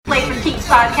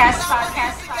Welcome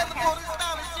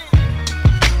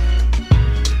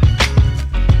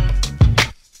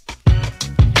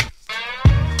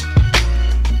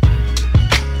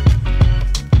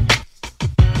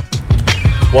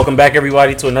back,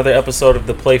 everybody, to another episode of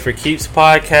the Play for Keeps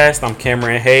podcast. I'm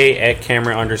Cameron Hay at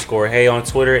Cameron_Hay on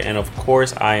Twitter. And, of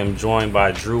course, I am joined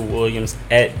by Drew Williams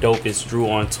at DopestDrew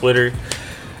on Twitter.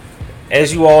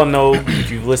 As you all know,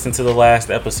 if you've listened to the last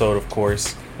episode, of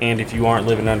course, and if you aren't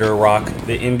living under a rock,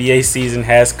 the NBA season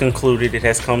has concluded. It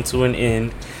has come to an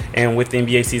end. And with the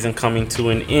NBA season coming to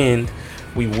an end,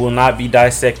 we will not be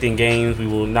dissecting games. We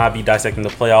will not be dissecting the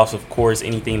playoffs, of course,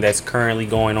 anything that's currently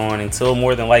going on until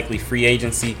more than likely free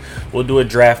agency. We'll do a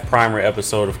draft primer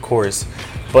episode, of course.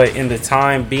 But in the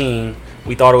time being,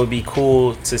 we thought it would be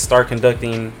cool to start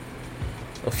conducting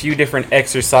a few different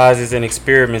exercises and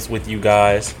experiments with you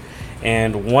guys.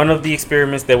 And one of the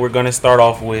experiments that we're going to start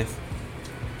off with,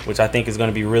 which I think is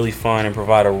going to be really fun and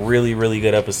provide a really, really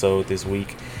good episode this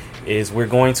week, is we're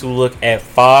going to look at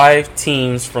 5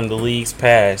 teams from the league's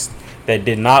past that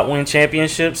did not win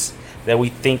championships that we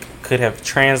think could have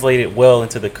translated well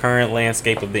into the current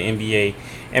landscape of the NBA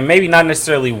and maybe not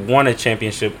necessarily won a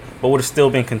championship, but would have still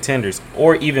been contenders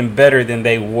or even better than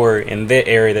they were in the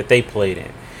area that they played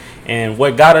in. And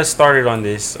what got us started on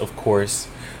this, of course,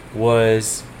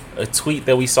 was a tweet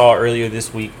that we saw earlier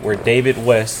this week where David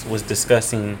West was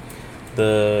discussing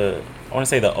the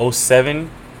 07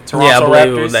 Toronto I believe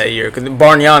Raptors. It was that year because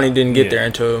Bargnani didn't get there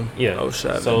until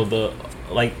 07. So the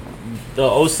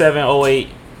 07-08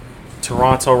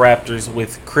 Toronto Raptors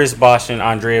with Chris Bosh and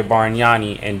Andrea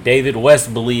Bargnani, and David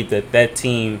West believed that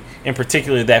team, in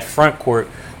particular that front court,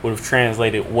 would have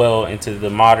translated well into the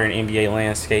modern NBA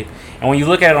landscape. And when you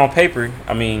look at it on paper,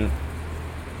 I mean,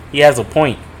 he has a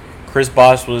point. Chris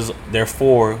Bosh was their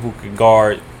four who could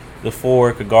guard the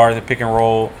pick and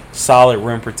roll, solid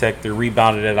rim protector,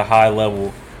 rebounded at a high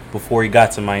level before he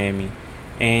got to Miami,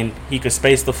 and he could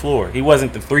space the floor. He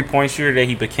wasn't the three-point shooter that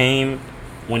he became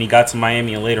when he got to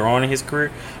Miami and later on in his career,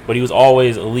 but he was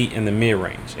always elite in the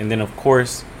mid-range. And then, of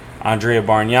course, Andrea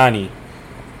Bargnani,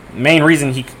 main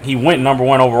reason he went number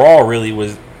 1 overall really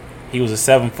was he was a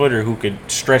 7-footer who could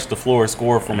stretch the floor,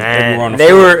 score from everywhere on the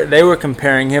floor. They were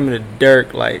comparing him to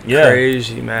Dirk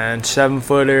crazy, man.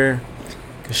 7-footer,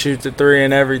 could shoot the three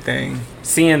and everything.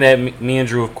 Seeing that, me and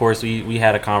Drew, of course, we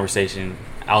had a conversation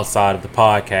outside of the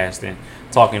podcast and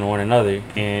talking to one another,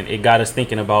 and it got us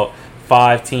thinking about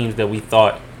 5 teams that we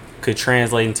thought could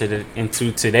translate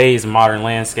into today's modern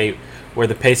landscape, where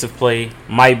the pace of play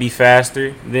might be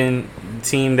faster than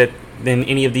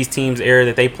any of these teams' era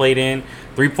that they played in.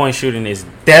 3-point shooting is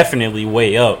definitely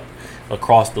way up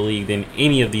across the league than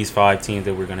any of these 5 teams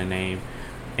that we're going to name,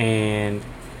 and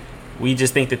we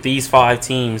just think that these 5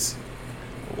 teams,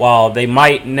 while they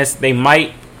might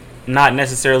not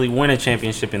necessarily win a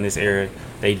championship in this era,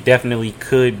 they definitely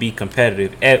could be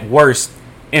competitive, at worst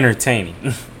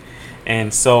entertaining.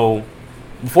 And so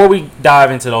before we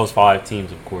dive into those 5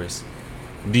 teams, of course,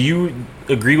 do you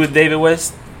agree with David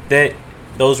West that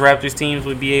those Raptors teams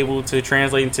would be able to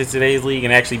translate into today's league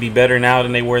and actually be better now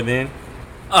than they were then?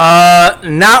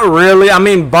 Not really. I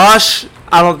mean, Bosh,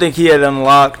 I don't think he had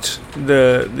unlocked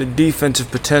the defensive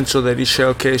potential that he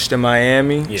showcased in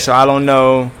Miami. Yeah. So I don't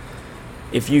know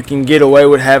if you can get away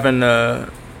with having a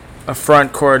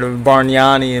front court of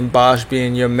Bargnani and Bosh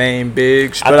being your main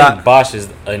bigs. But I think Bosh is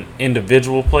an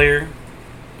individual player.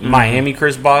 Mm-hmm. Miami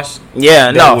Chris Bosh. Yeah,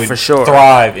 no, for sure.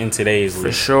 Thrive in today's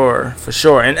league. For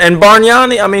sure. And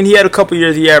Bargnani, I mean, he had a couple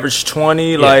years he averaged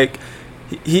 20. Yeah. Like,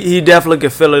 he definitely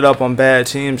could fill it up on bad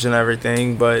teams and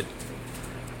everything, but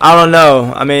I don't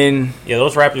know. I mean, yeah,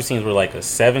 those Raptors teams were like a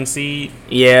 7 seed.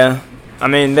 Yeah. I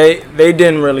mean, they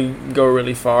didn't really go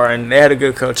really far, and they had a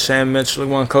good coach. Sam Mitchell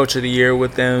won Coach of the Year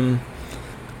with them.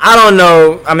 I don't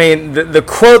know. I mean, the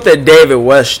quote that David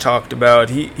West talked about,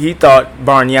 he thought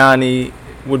Bargnani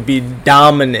would be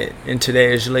dominant in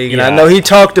today's league. And I know he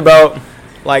talked about,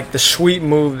 like, the sweep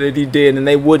move that he did, and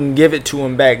they wouldn't give it to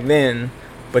him back then.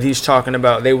 But he's talking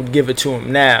about they would give it to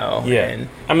him now. Yeah. And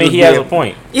I mean, he has a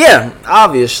point. Yeah,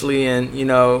 obviously. And, you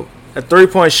know, a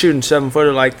 3-point shooting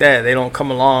 7-footer like that, they don't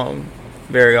come along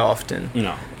very often.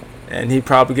 No. And he'd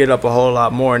probably get up a whole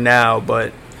lot more now,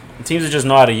 but teams would just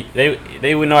know how to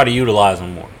they would know how to utilize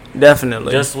him more.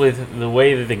 Definitely. Just with the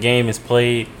way that the game is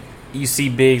played, you see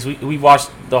bigs. We watched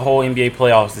the whole NBA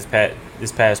playoffs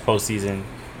this past postseason,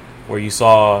 where you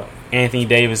saw Anthony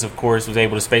Davis, of course, was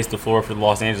able to space the floor for the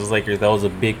Los Angeles Lakers. That was a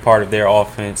big part of their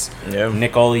offense. Yeah.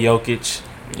 Nikola Jokic,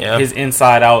 his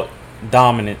inside-out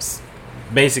dominance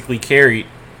basically carried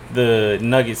the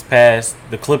Nuggets past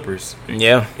the Clippers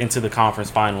into the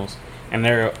conference finals. And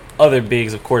there are other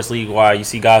bigs, of course, league-wide. You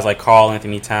see guys like Karl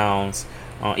Anthony Towns.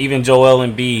 Even Joel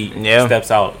Embiid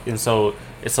steps out. And so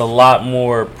it's a lot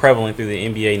more prevalent through the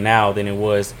NBA now than it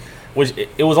was. Which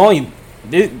it was only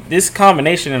this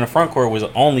combination in the front court was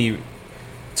only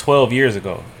 12 years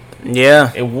ago.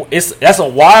 Yeah, that's a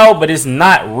while, but it's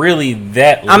not really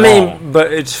that long. I mean,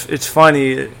 but it's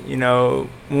funny, you know,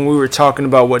 when we were talking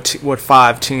about what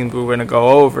 5 teams we were going to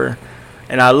go over,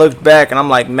 and I looked back and I'm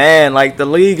like, man, like the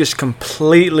league is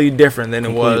completely different than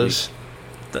it was.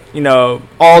 You know,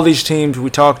 all these teams we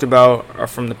talked about are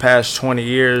from the past 20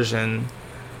 years, and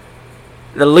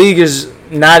the league is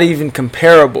not even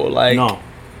comparable. Like, no.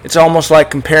 It's almost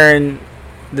like comparing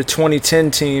the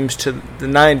 2010 teams to the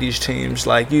 90s teams.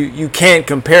 Like, you can't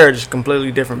compare it. It's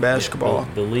completely different basketball.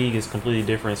 The league is completely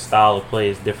different. Style of play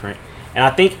is different. And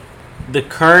I think the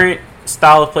current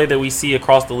style of play that we see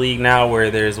across the league now,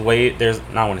 where there's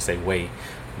not want to say way,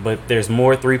 but there's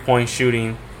more three-point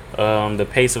shooting. The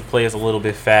pace of play is a little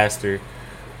bit faster.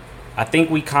 I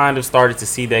think we kind of started to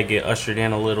see that get ushered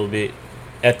in a little bit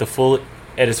at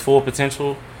its full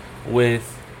potential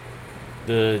with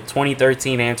the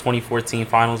 2013 and 2014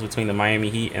 finals between the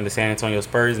Miami Heat and the San Antonio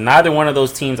Spurs. Neither one of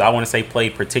those teams, I want to say,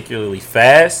 played particularly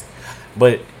fast,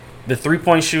 but the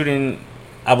three-point shooting,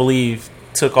 I believe,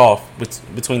 took off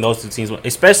between those two teams,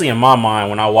 especially in my mind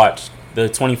when I watched the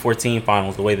 2014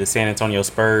 finals, the way the San Antonio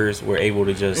Spurs were able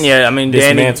to just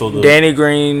dismantle Danny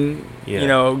Green, you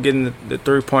know, getting the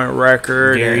 3-point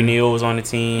record. Gary Neal was on the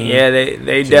team. Yeah,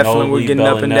 they definitely were getting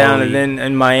up and down. And then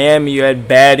in Miami, you had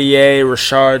Battier,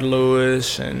 Rashard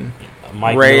Lewis, and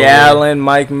Ray Allen,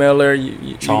 Mike Miller.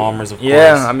 Chalmers, of course.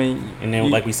 Yeah, I mean. And then,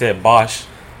 like we said, Bosh.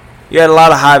 You had a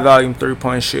lot of high-volume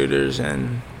 3-point shooters.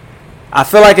 And I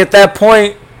feel like at that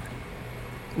point,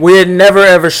 we had never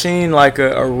ever seen like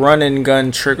a run and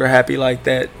gun trigger happy like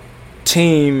that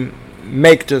team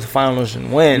make it to the finals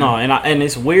and win. No, and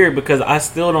it's weird because I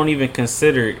still don't even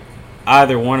consider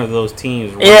either one of those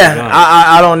teams.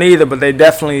 I don't either, but they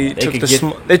definitely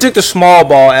took the small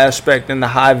ball aspect and the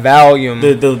high volume.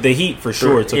 The Heat for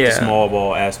sure took the small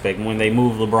ball aspect when they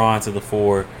moved LeBron to the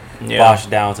 4, Bosh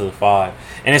down to the 5,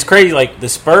 and it's crazy. Like the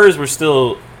Spurs were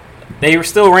still. They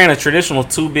ran a traditional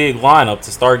 2-big lineup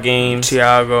to start games.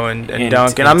 Thiago and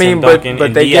Duncan. I mean, but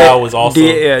Diaw was also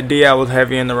Diaw was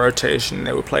heavy in the rotation.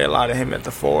 They would play a lot of him at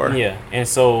the 4. Yeah, and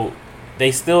so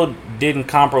they still didn't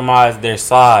compromise their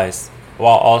size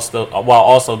while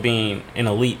also being an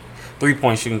elite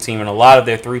 3-point shooting team. And a lot of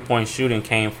their 3-point shooting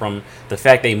came from the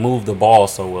fact they moved the ball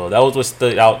so well. That was what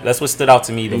stood out. That's what stood out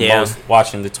to me the most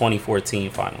watching the 2014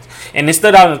 finals. And it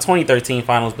stood out in the 2013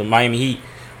 finals. The Miami Heat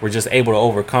were just able to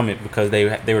overcome it because they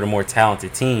were the more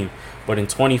talented team. But in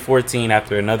 2014,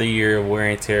 after another year of wear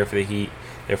and tear for the Heat,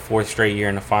 their 4th straight year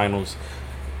in the finals,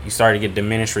 you started to get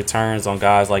diminished returns on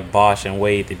guys like Bosh and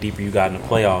Wade the deeper you got in the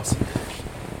playoffs.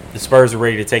 The Spurs were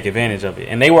ready to take advantage of it.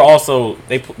 And they were also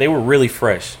they were really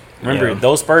fresh. Remember,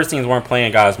 those Spurs teams weren't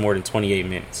playing guys more than 28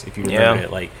 minutes, if you remember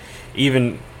it. Like,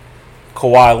 even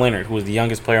Kawhi Leonard, who was the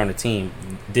youngest player on the team,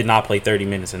 did not play 30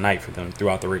 minutes a night for them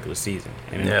throughout the regular season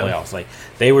and in the playoffs. Like,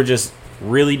 they were just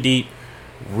really deep,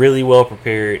 really well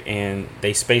prepared, and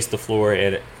they spaced the floor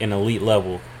at an elite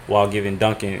level while giving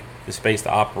Duncan the space to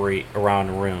operate around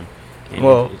the rim. And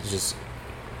it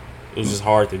was just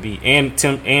hard to beat. And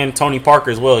Tony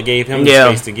Parker as well. It gave him the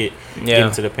space to get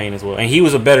into the paint as well. And he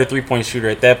was a better 3-point shooter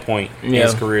at that point in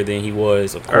his career than he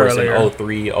was, of course, earlier. In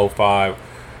 03, 05,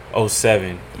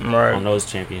 07 on those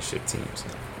championship teams.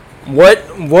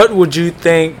 What would you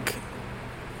think,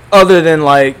 other than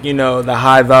like, you know, the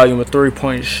high volume of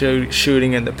 3-point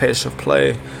shooting and the pace of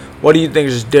play, what do you think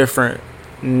is different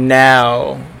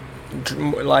now,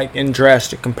 like in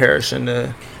drastic comparison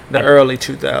to the early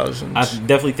 2000s? I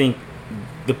definitely think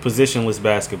the positionless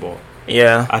basketball.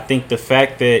 Yeah. I think the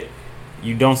fact that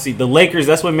you don't see the Lakers,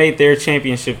 that's what made their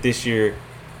championship this year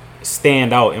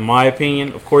stand out, in my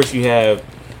opinion. Of course, you have,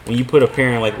 when you put a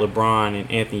pairing like LeBron and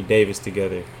Anthony Davis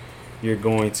together, you're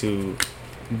going to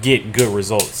get good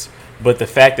results. But the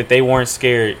fact that they weren't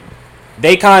scared,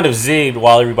 they kind of zigged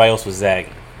while everybody else was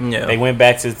zagging. Yeah. They went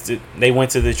back to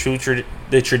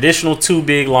the traditional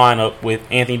 2-big lineup with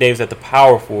Anthony Davis at the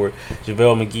power forward,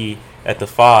 JaVale McGee at the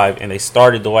 5, and they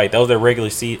started Dwight. That was their regular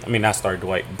season. I mean, not started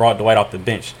Dwight. Brought Dwight off the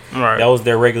bench. Right. That was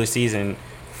their regular season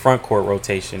front court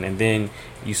rotation. And then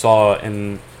you saw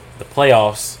in the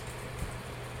playoffs,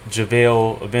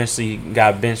 JaVale eventually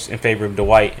got benched in favor of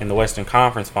Dwight in the Western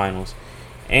Conference Finals.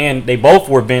 And they both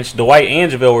were benched. Dwight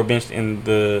and JaVale were benched in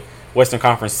the Western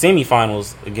Conference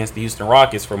semifinals against the Houston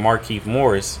Rockets for Markieff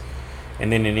Morris.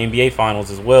 And then in the NBA Finals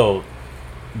as well,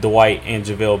 Dwight and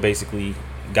JaVale basically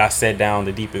got set down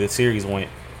the deeper the series went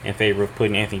in favor of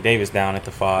putting Anthony Davis down at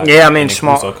the 5. Yeah, I mean, and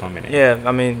small. Caruso coming in. Yeah,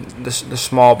 I mean, the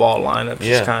small ball lineup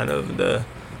is kind of the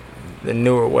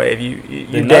newer wave.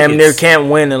 You damn near can't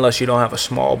win unless you don't have a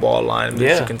small ball lineup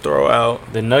that you can throw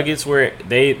out. The Nuggets where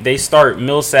they start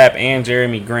Millsap and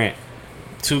Jeremy Grant,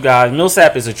 2 guys.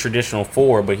 Millsap is a traditional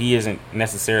 4, but he isn't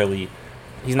necessarily.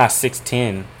 He's not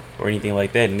 6'10" or anything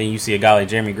like that. And then you see a guy like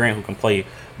Jeremy Grant who can play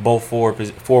both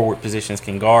forward positions,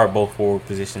 can guard both forward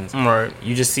positions. Right.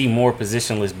 You just see more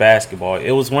positionless basketball.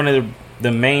 It was one of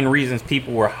the main reasons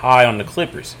people were high on the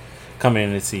Clippers coming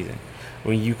into the season.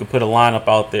 When you could put a lineup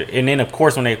out there. And then, of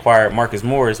course, when they acquired Marcus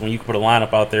Morris, when you could put a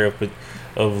lineup out there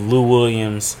of Lou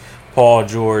Williams, Paul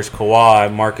George,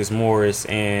 Kawhi, Marcus Morris,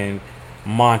 and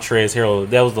Montrezl Harrell.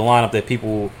 That was the lineup that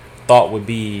people thought would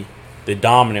be the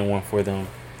dominant one for them.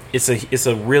 It's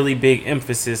a really big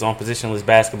emphasis on positionless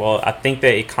basketball. I think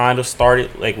that it kind of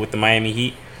started like with the Miami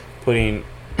Heat putting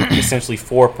essentially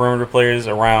 4 perimeter players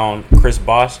around Chris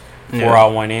Bosh, 4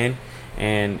 out, 1 in,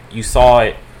 and you saw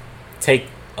it take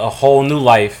a whole new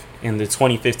life in the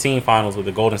 2015 finals with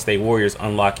the Golden State Warriors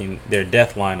unlocking their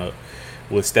death lineup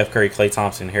with Steph Curry, Klay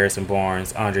Thompson, Harrison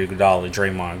Barnes, Andre Iguodala,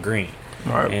 Draymond Green.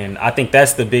 Right. And I think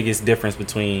that's the biggest difference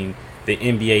between the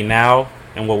NBA now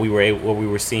and what we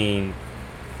were seeing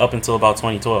up until about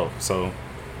 2012. So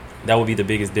that would be the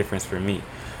biggest difference for me.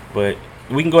 But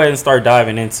we can go ahead and start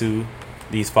diving into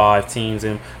these 5 teams.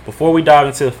 And before we dive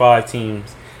into the 5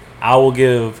 teams, I will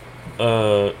give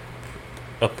a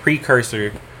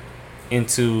precursor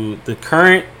into the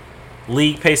current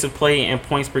league pace of play and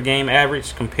points per game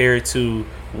average compared to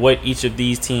what each of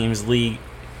these teams' league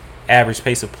average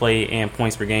pace of play and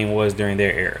points per game was during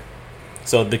their era.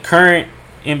 So the current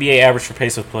NBA average for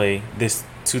pace of play this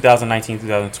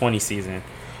 2019-2020 season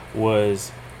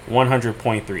was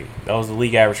 100.3. That was the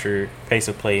league average for pace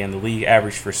of play, and the league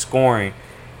average for scoring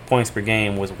points per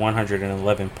game was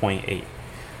 111.8.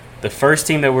 The first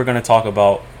team that we're going to talk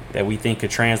about that we think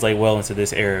could translate well into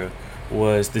this era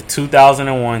was the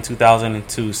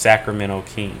 2001-2002 Sacramento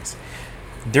Kings.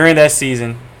 During that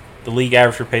season, the league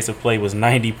average for pace of play was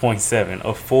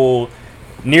 90.7,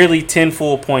 nearly 10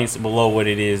 full points below what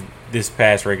it is this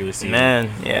past regular season.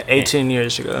 Man, yeah, 18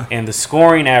 years ago. And the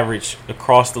scoring average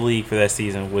across the league for that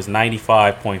season was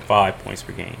 95.5 points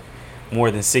per game, more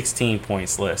than 16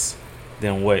 points less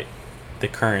than what the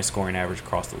current scoring average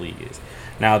across the league is.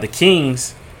 Now, the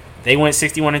Kings, they went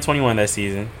 61-21 that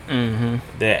season. Mm-hmm.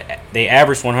 They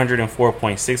averaged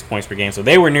 104.6 points per game, so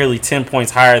they were nearly 10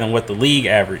 points higher than what the league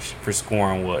average for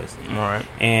scoring was. All right.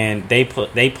 And they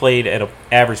played at an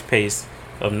average pace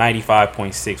of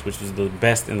 95.6, which was the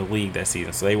best in the league that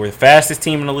season. So they were the fastest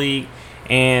team in the league,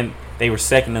 and they were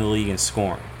second in the league in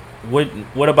scoring.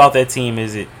 What about that team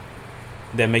is it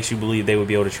that makes you believe they would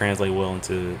be able to translate well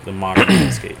into the modern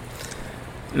landscape?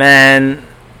 Man,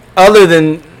 other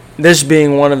than this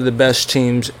being one of the best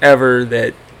teams ever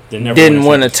that didn't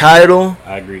win a title,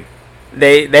 I agree.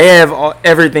 They have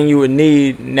everything you would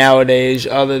need nowadays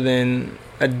other than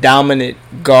a dominant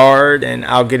guard, and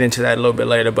I'll get into that a little bit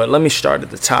later. But let me start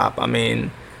at the top. I mean,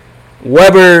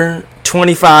 Webber,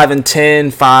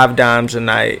 25-10, 5 dimes a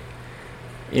night.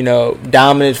 You know,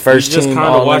 dominant first team All-NBA. Just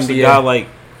kind of watched NBA. a guy like,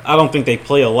 I don't think they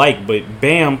play alike, but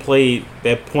Bam played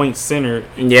that point center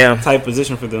type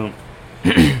position for them.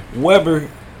 Webber,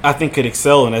 I think, could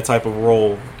excel in that type of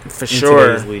role for in sure.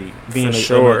 today's league. Being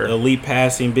an elite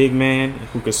passing big man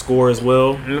who could score as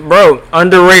well. Bro,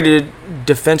 underrated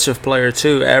defensive player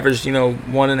too. Averaged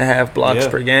 1.5 blocks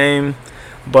per game,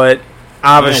 but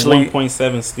obviously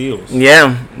 1.7 steals.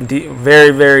 Yeah,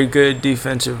 very very good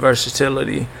defensive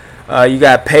versatility. You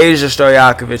got Peja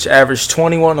Stojakovic, averaged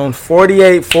 21 on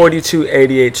 48, 42,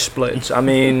 88 splits. I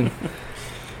mean,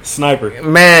 sniper.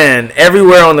 Man,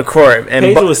 everywhere on the court. And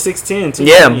Peja was 6'10", too.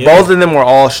 Yeah, both of them were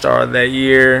all-star that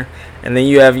year. And then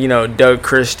you have, Doug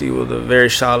Christie with a very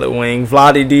solid wing.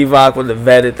 Vlade Divac was a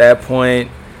vet at that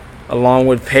point, along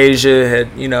with Peja, had,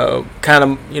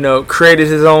 created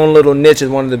his own little niche as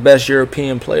one of the best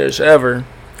European players ever.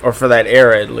 Or for that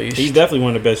era, at least. He's definitely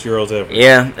one of the best Euros ever.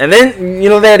 Yeah. And then,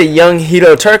 they had a young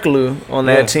Hedo Turkoglu on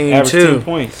that team, too. 10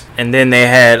 points. And then they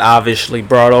had, obviously,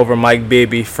 brought over Mike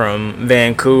Bibby from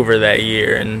Vancouver that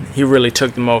year. And he really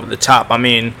took them over the top. I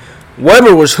mean,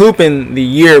 Webber was hooping the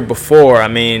year before. I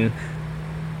mean,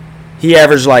 he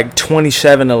averaged like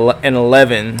 27 and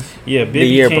 11 the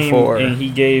year before. And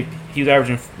he was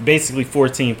averaging basically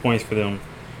 14 points for them.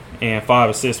 And 5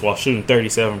 assists while shooting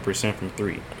 37% from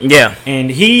 3. Yeah.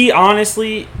 And he,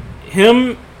 honestly,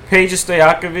 Peja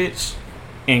Stojakovic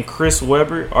and Chris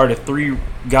Webber are the 3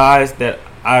 guys that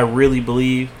I really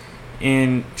believe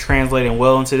in translating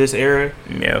well into this era.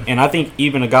 Yeah. And I think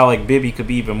even a guy like Bibby could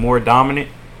be even more dominant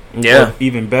Yeah. or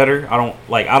even better. I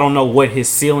don't know what his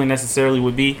ceiling necessarily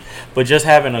would be, but just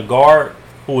having a guard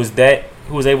who was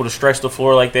able to stretch the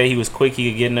floor like that, he was quick,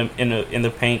 he could get in the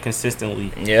paint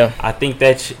consistently. Yeah. I think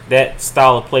that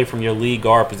style of play from your lead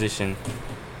guard position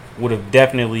would have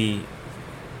definitely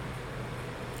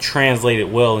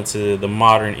translated well into the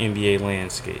modern NBA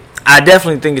landscape. I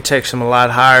definitely think it takes him a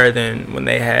lot higher than when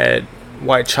they had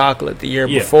White Chocolate the year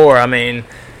before. I mean,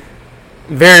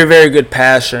 very, very good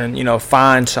passer and,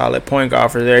 fine, solid point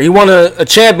guard for there. He won a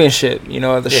championship,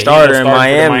 the starter in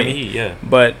Miami. Heat,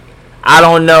 But I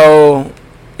don't know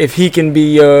if he can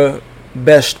be your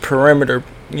best perimeter,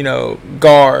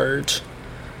 guard.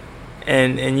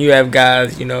 And you have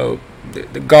guys,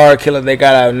 the guard killer they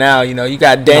got out now. You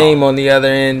got Dame on the other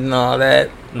end and all that.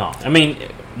 No, I mean,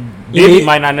 Bibby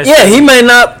might not necessarily. Yeah, he may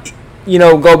not,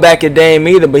 go back at Dame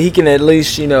either, but he can at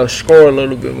least, score a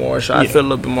little bit more. So I feel a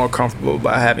little bit more comfortable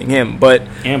by having him.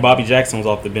 And Bobby Jackson was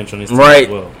off the bench on his team as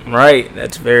well. Right,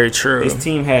 that's very true. His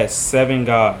team has 7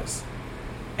 guys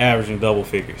averaging double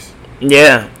figures.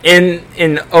 Yeah, in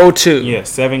 02. Yeah,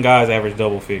 7 guys average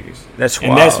double figures. That's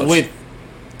wild. And that's with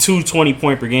 2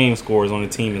 20-point per game scores on the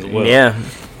team as well. Yeah.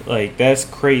 That's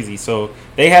crazy. So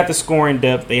they had the scoring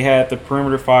depth. They had the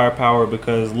perimeter firepower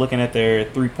because looking at their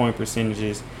 3-point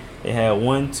percentages, they had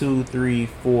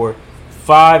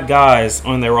 5 guys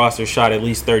on their roster shot at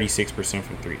least 36%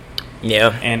 from 3.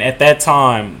 Yeah. And at that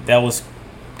time, that was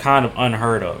kind of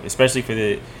unheard of, especially for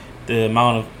the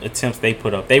amount of attempts they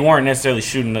put up. They weren't necessarily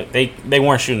shooting. They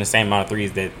weren't shooting the same amount of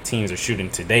threes that teams are shooting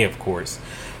today, of course.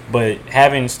 But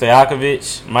having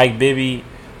Stojakovic, Mike Bibby,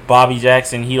 Bobby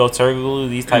Jackson, Hedo Turkoglu,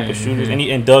 these type of shooters,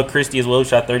 and Doug Christie as well, who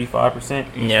shot 35%.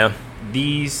 Yeah.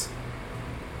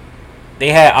 They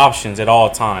had options at all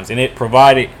times, and it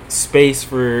provided space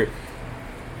for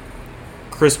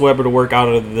Chris Webber to work out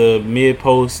of the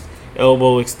mid-post,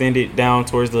 elbow extended down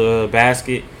towards the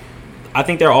basket. I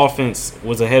think their offense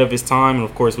was ahead of its time, and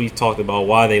of course we talked about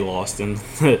why they lost in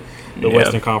the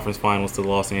Western Conference Finals to the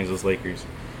Los Angeles Lakers.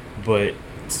 But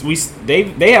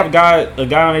they have a guy on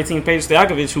their team, Peja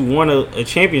Stojakovic, who won a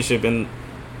championship in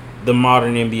the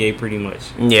modern NBA pretty much.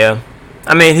 Yeah.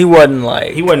 I mean, he wasn't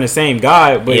the same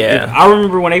guy, but I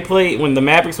remember when the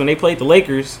Mavericks played the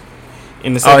Lakers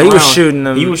in the second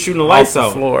round, he was shooting the lights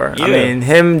out. Floor. Yeah. I mean,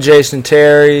 him, Jason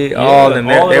Terry, all of them,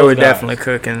 they were definitely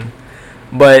cooking.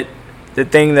 But the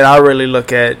thing that I really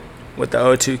look at with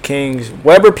the 02 Kings,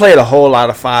 Webber played a whole lot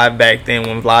of 5 back then.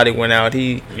 When Vlade went out,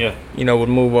 he would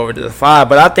move over to the 5.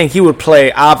 But I think he would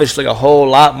play obviously a whole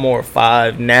lot more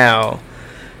 5 now.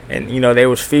 And, they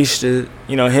would feast to,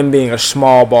 him being a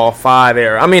small ball 5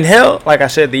 era. I mean, hell, like I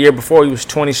said, the year before he was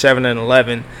 27 and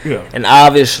 11. Yeah. And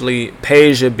obviously,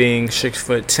 Peja being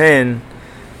 6'10",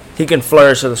 he can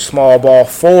flourish as a small ball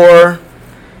 4.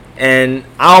 And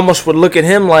I almost would look at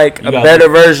him like a better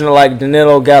version of like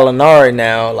Danilo Gallinari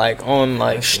now, on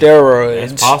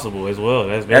steroids. That's possible as well.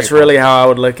 That's really how I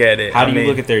would look at it. How do you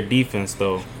look at their defense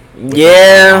though?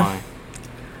 Yeah.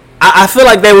 I feel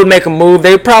like they would make a move.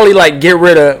 They'd probably get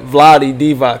rid of Vlade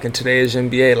Divac in today's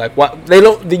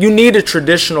NBA. You need a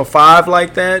traditional 5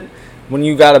 like that when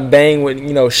you got to bang with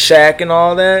Shaq and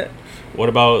all that. What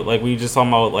about we just talking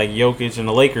about Jokic and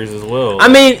the Lakers as well? I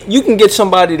mean, you can get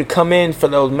somebody to come in for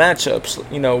those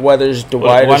matchups. Whether it's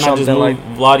Dwight or something like. Why not just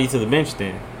move Vlade to the bench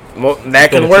then? Well,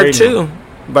 that can work too.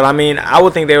 But I mean, I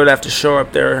would think they would have to shore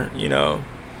up their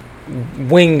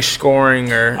wing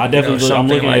scoring or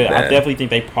something like that. I definitely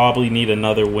think they probably need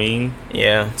another wing.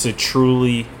 Yeah. To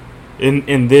truly,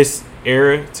 in this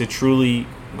era, to truly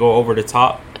go over the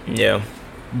top. Yeah.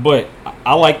 But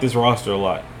I like this roster a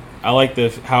lot. I like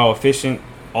how efficient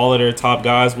all of their top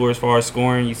guys were as far as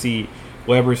scoring. You see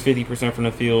Webber's 50% from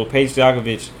the field. Peja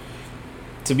Stojakovic,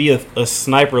 to be a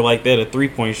sniper like that, a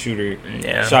 3-point shooter,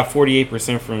 shot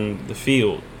 48% from the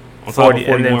field. On top of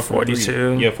 41 from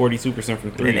 42. 42%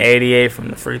 from 3. And 88 from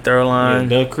the free throw line.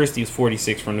 Doug Christie is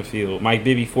 46 from the field. Mike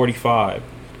Bibby, 45.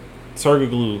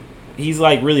 Turkoglu, he's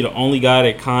really the only guy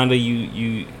that kind of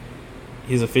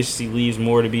his efficiency leaves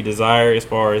more to be desired as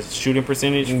far as shooting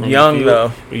percentage. From young the field.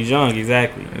 though. But he's young,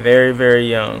 exactly. Very, very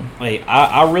young.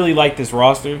 I really like this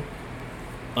roster.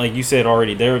 Like you said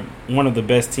already, they're one of the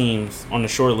best teams on the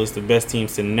short list of best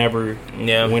teams to never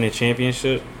win a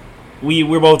championship.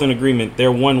 We're both in agreement.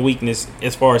 Their one weakness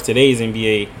as far as today's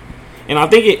NBA, and I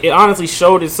think it honestly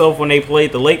showed itself when they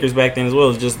played the Lakers back then as well,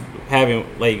 as just having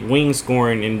wing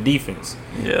scoring and defense.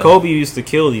 Yeah. Kobe used to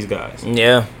kill these guys.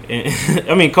 Yeah. And,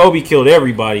 I mean, Kobe killed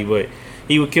everybody, but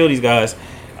he would kill these guys.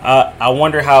 I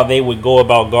wonder how they would go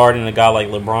about guarding a guy like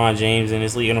LeBron James in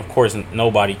this league. And, of course,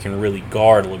 nobody can really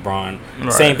guard LeBron.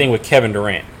 Right. Same thing with Kevin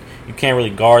Durant. you can't really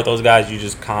guard those guys. You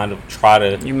just kind of try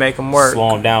to make them work,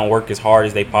 slow them down, work as hard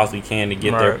as they possibly can to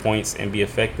get their points and be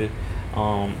effective.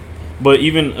 But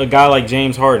even a guy like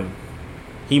James Harden,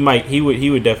 he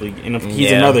would definitely. And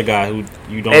he's another guy who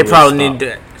you don't. They really probably stop.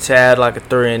 need to add like a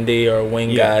 3-and-D or a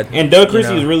wing guy. And Doug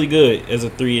Christie was really good as a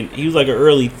 3. He was like an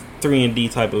early 3-and-D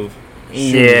type of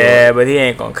shooter. Yeah, but he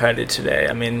ain't gonna cut it today.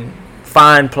 I mean,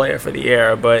 fine player for the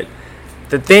era, but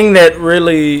the thing that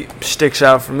really sticks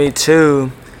out for me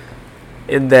too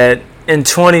is that in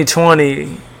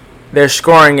 2020, their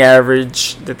scoring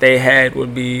average that they had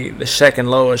would be the second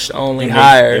lowest, only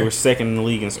higher. They were second in the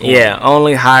league in scoring. Yeah,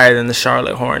 only higher than the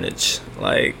Charlotte Hornets.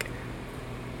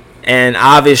 And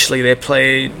obviously they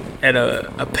played at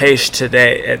a pace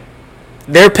today. At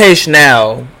their pace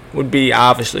now would be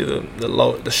obviously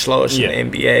the slowest in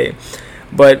the NBA.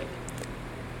 But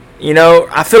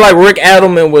I feel like Rick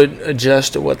Adelman would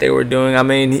adjust to what they were doing. I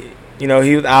mean, he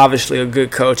was obviously a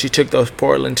good coach. He took those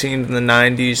Portland teams in the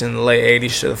 90s and the late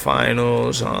 80s to the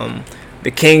finals.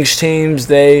 The Kings teams,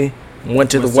 they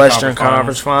went to the Western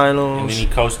Conference Finals. And then he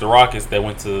coached the Rockets that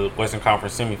went to Western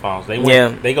Conference semifinals.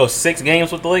 They go 6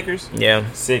 games with the Lakers?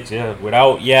 Yeah. 6,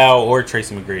 without Yao or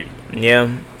Tracy McGrady.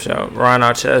 Yeah. So, Ron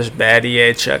Artest,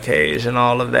 Battier, Chuck Hayes, and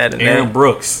all of that. And Aaron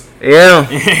Brooks. Yeah.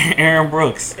 Aaron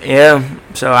Brooks. Yeah.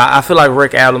 So, I feel like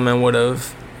Rick Adelman would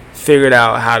have figured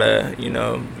out how to,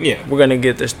 we're going to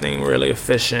get this thing really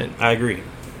efficient. I agree.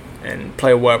 And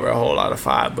play Weber a whole lot of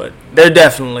 5. But they're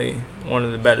definitely one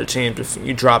of the better teams if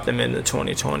you drop them into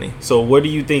 2020. So what do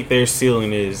you think their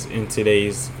ceiling is in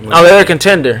today's league? Oh, they're a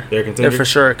contender. They're a contender? They're for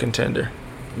sure a contender.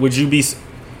 Would you be...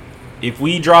 If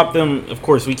we drop them... Of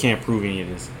course, we can't prove any of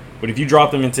this. But if you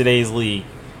drop them in today's league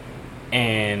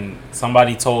and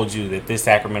somebody told you that this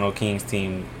Sacramento Kings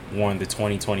team won the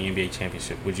 2020 NBA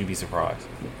championship, would you be surprised?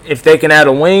 If they can add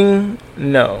a wing,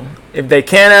 no. If they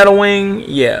can't add a wing,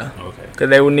 yeah. Okay. Because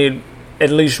they would need at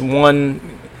least one.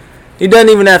 He doesn't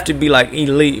even have to be like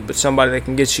elite, but somebody that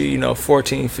can get you,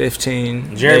 14,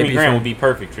 15. Jeremy Grant would be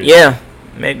perfect for you. Yeah,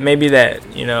 maybe that.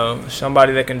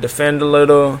 Somebody that can defend a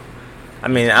little. I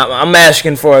mean, I'm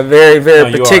asking for a very,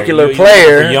 very particular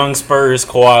player. The young Spurs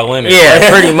Kawhi Leonard. Yeah,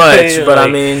 pretty much. But I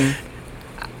mean,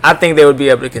 I think they would be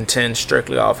able to contend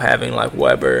strictly off having like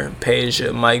Weber,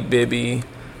 Peja, Mike Bibby,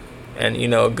 and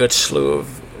a good slew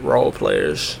of role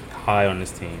players high on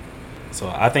this team. So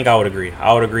I think I would agree.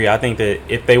 I think that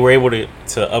if they were able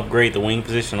to upgrade the wing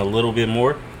position a little bit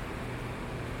more,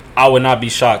 I would not be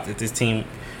shocked if this team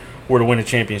were to win a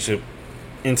championship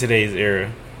in today's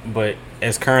era. But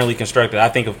as currently constructed, I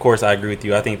think, of course, I agree with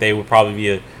you. I think they would probably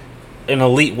be an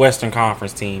elite Western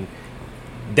Conference team.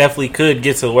 Definitely could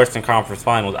get to the Western Conference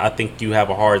Finals. I think you have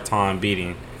a hard time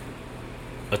beating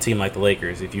a team like the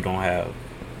Lakers if you don't have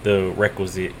the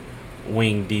requisite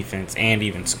wing defense and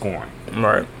even scoring.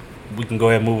 Right. We can go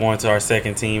ahead and move on to our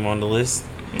second team on the list.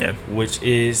 Yeah. Which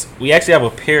is, we actually have a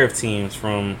pair of teams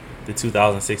from the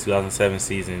 2006-2007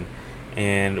 season.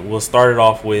 And we'll start it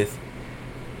off with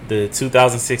the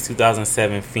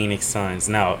 2006-2007 Phoenix Suns.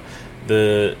 Now,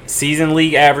 the season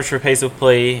league average for pace of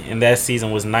play in that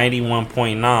season was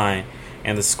 91.9,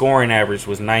 and the scoring average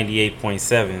was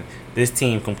 98.7. This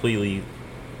team completely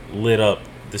lit up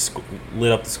the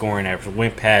scoring average,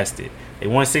 went past it. They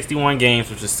won 61 games,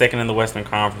 which was second in the Western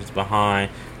Conference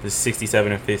behind the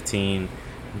 67-15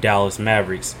 Dallas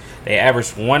Mavericks. They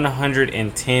averaged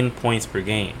 110 points per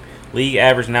game. League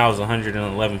average now is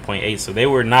 111.8, so they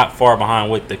were not far behind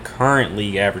what the current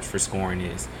league average for scoring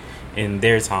is in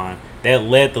their time. That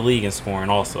led the league in scoring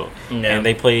also. Yeah. And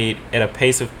they played at a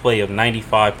pace of play of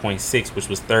 95.6, which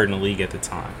was third in the league at the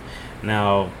time.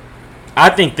 Now, I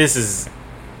think this is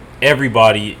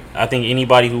everybody. I think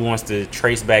anybody who wants to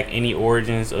trace back any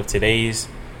origins of today's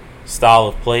style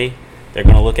of play, they're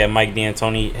going to look at Mike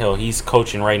D'Antoni. Hell, he's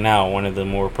coaching right now one of the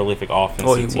more prolific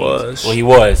offensive teams.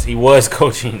 He was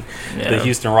coaching the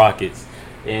Houston Rockets.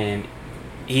 And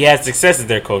he had success as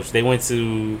their coach. They went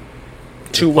to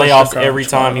two playoffs every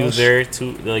time he was there.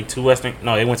 They went to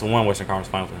one Western Conference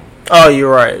Finals. Oh,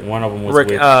 you're right. One of them was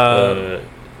with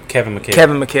Kevin McHale.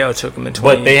 Kevin McHale took them in 2015.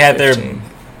 But they had their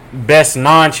best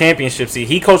non-championship season.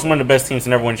 He coached one of the best teams to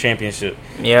never win a championship.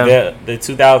 Yeah. The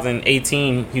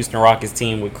 2018 Houston Rockets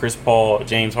team with Chris Paul,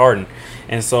 James Harden.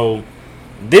 And so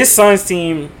this Suns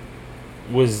team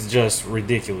was just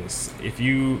ridiculous. If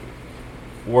you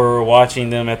were watching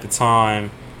them at the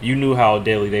time, you knew how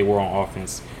deadly they were on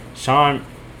offense. Sean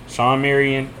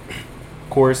Marion, of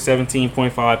course,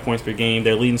 17.5 points per game.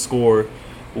 Their leading scorer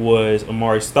was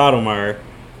Amari Stoudemire,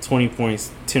 20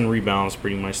 points, 10 rebounds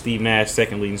pretty much. Steve Nash,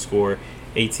 second leading scorer,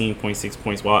 18.6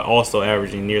 points, while also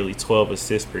averaging nearly 12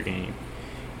 assists per game.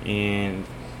 And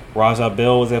Raja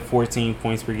Bell was at 14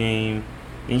 points per game.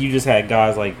 And you just had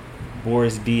guys like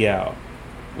Boris Diaw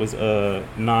was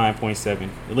 9.7.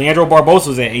 Leandro Barbosa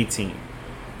was at 18.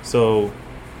 So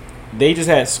they just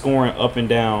had scoring up and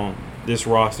down this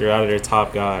roster out of their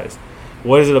top guys.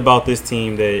 What is it about this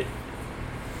team that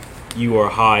you are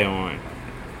high on?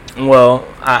 Well,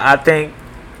 I think,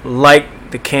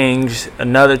 like the Kings,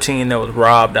 another team that was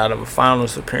robbed out of a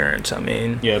finals appearance. I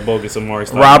mean, Yeah, bogus Amari.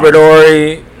 Robert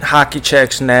Horry, hockey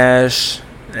checks Nash,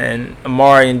 and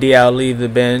Amari and Diaw leave the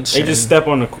bench. They just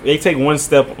they take one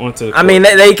step onto the court. I mean,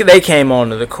 they came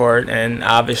onto the court, and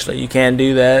obviously you can't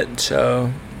do that,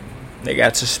 so they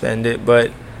got suspended.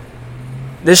 But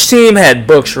this team had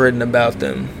books written about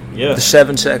them. Yeah. The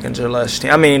 7 seconds or less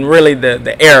team. I mean, really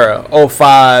the era,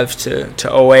 05 to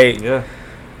 08. Yeah.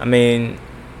 I mean,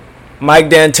 Mike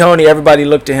D'Antoni, everybody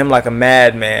looked at him like a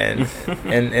madman,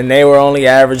 and they were only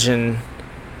averaging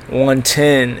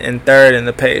 110 and third in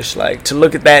the pace. Like, to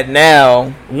look at that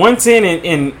now,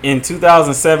 110 in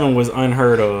 2007 was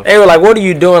unheard of. they were like, "What are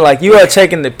you doing? Like, you are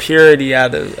taking the purity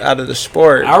out of the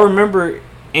sport." I remember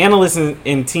analysts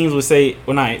and teams would say,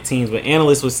 well, not teams, but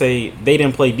analysts would say they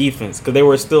didn't play defense because they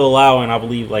were still allowing, I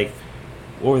believe, like,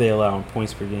 what were they allowing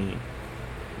points per game?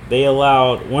 They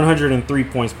allowed 103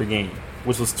 points per game,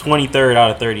 which was 23rd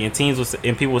out of 30.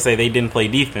 And people would say they didn't play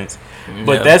defense,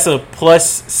 but that's a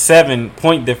 +7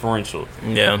 point differential.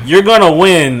 Yeah, You're gonna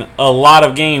win a lot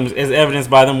of games, as evidenced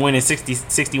by them winning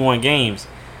 61 games.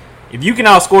 If you can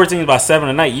outscore teams by 7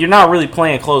 a night, you're not really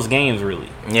playing close games, really.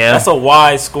 Yeah. That's a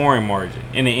wide scoring margin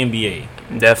in the NBA.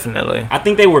 definitely. I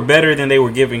think they were better than they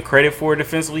were given credit for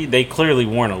defensively. They clearly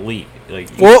weren't elite.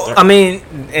 Well, I mean,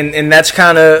 and that's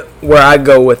kind of where I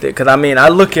go with it. Because, I mean, I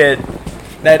look at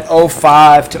that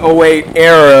 05 to 08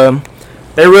 era.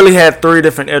 They really had 3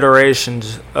 different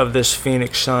iterations of this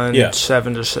Phoenix Suns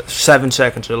 7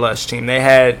 seconds or less team. They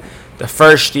had the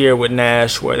first year with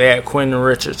Nash where they had Quentin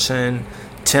Richardson,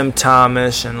 Tim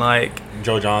Thomas, and like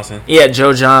Joe Johnson. Yeah,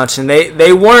 Joe Johnson.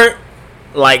 They weren't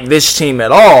like this team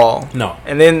at all. No.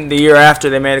 And then the year after,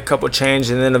 they made a couple changes,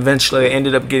 and then eventually they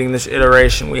ended up getting this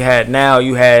iteration we had now.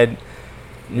 You had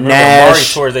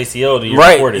Nash. Amari tore his ACL the year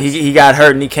Right. before this. He got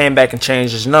hurt, and he came back and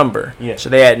changed his number. Yeah. So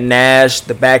they had Nash,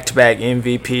 the back-to-back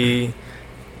MVP.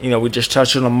 You know, we just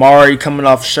touched on Amari coming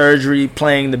off surgery,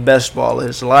 playing the best ball of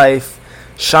his life.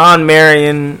 Sean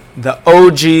Marion, the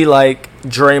OG, like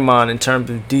Draymond in terms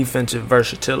of defensive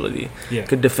versatility. Yeah.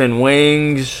 Could defend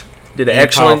wings. Did an And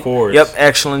excellent, power forwards.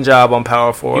 excellent job on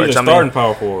power He forwards. was a starting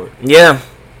power forward. Yeah,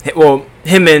 well,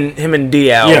 him and Diaw.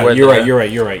 Yeah, were you're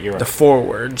the- right. The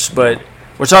forwards, but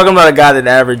we're talking about a guy that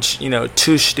averaged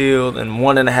 2 steals and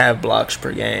 1.5 blocks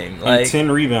per game, And like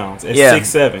 10 rebounds at yeah,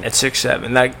 6'7". At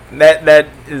 6'7", like that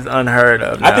is unheard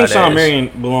of. I think Sean nowadays.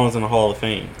 Marion belongs in the Hall of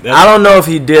Fame. I don't know if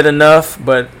he did enough,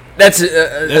 but that's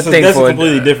a thing that's for a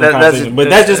completely different that's conversation. But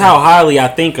that's just how highly I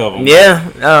think of him.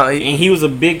 Yeah, And he was a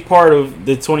big part of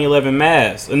the 2011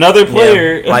 Mavs. Another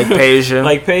player like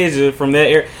Peja, from that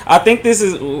era. I think this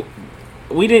is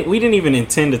we didn't even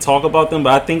intend to talk about them,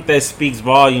 but I think that speaks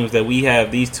volumes that we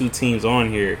have these two teams on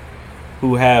here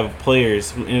who have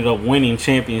players who ended up winning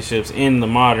championships in the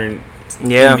modern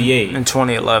NBA in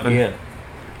 2011. Yeah,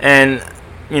 and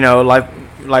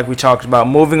like we talked about,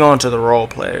 moving on to the role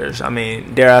players. I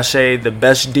mean, dare I say, the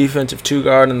best defensive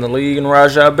 2-guard in the league in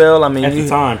Raja Bell. I mean, at the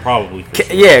time, probably. For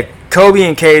sure. Yeah, Kobe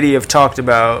and KD have talked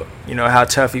about how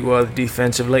tough he was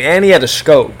defensively, and he had a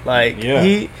scope. Like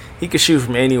he could shoot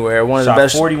from anywhere. One of the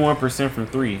best. 41% from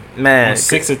 3. Man,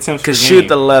 6 attempts. Could per shoot game.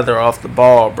 the leather off the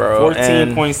ball, bro.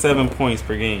 14.7 points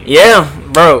per game. Yeah,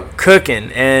 bro,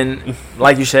 cooking, and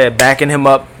like you said, backing him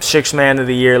up, 6th man of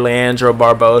the year, Leandro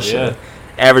Barbosa. Yeah.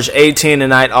 Averaged 18 a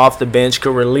night off the bench,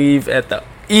 could relieve at the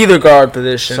either guard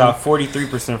position. Shot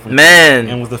 43% from Man.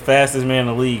 and was the fastest man in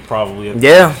the league probably.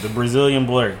 Yeah. The Brazilian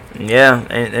blur. Yeah,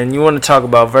 and you want to talk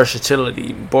about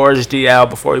versatility. Boris Diaw,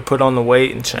 before he put on the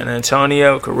weight in San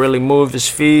Antonio, could really move his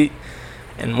feet.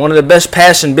 And one of the best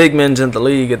passing big men in the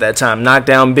league at that time. Knocked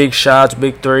down big shots,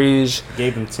 big threes.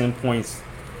 Gave him 10 points,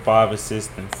 5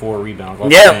 assists, and 4 rebounds. Off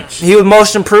the Yeah, bench. he was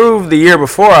most improved the year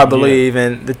before, I believe.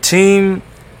 And the team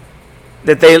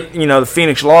that they, the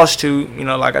Phoenix lost to,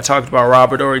 like I talked about,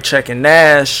 Robert Horry, checking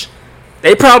Nash,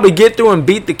 they probably get through and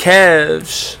beat the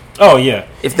Cavs. Oh, yeah.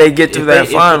 If they get to that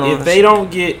final. If they don't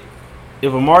get...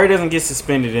 If Amari doesn't get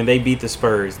suspended and they beat the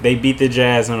Spurs, they beat the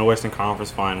Jazz in the Western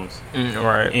Conference Finals.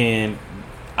 Right. And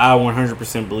I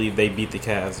 100% believe they beat the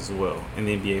Cavs as well in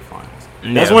the NBA Finals.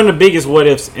 That's one of the biggest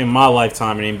what-ifs in my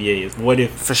lifetime in NBA is what if...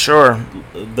 For sure.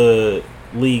 The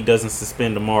league doesn't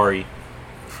suspend Amari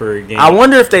for a game. I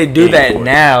wonder if they do that 4.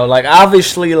 now. Like,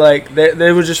 obviously, like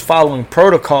they were just following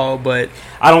protocol, but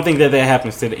I don't think that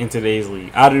happens in today's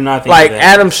league. I do not think like that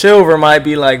Adam Silver might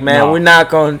be like, man, No. we're not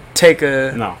going to take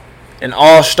no. an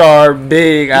all-star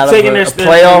big out of a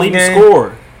playoff leading game.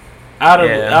 score out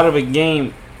of a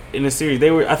game in the series.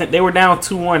 I think they were down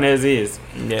 2-1 as is.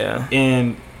 Yeah.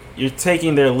 And you're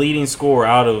taking their leading score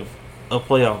out of a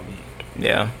playoff game.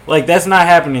 Yeah. Like, that's not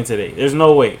happening today. There's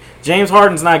no way. James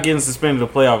Harden's not getting suspended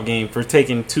a playoff game for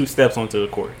taking 2 steps onto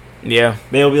the court. Yeah.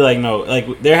 They'll be like, no.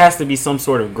 Like, there has to be some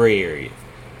sort of gray area.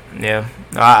 Yeah.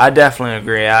 No, I definitely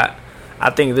agree. I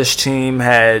think this team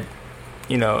had,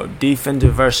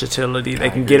 defensive versatility. They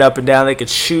can get up and down. They could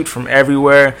shoot from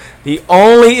everywhere. The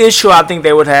only issue I think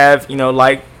they would have,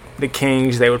 like the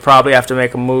Kings, they would probably have to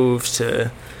make a move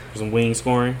to Some wing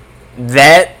scoring.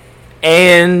 that.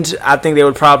 And I think they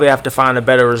would probably have to find a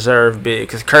better reserve big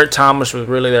because Kurt Thomas was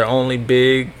really their only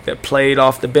big that played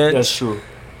off the bench. That's true.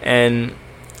 And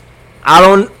I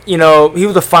don't, he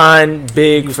was a fine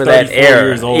big for that 34 era.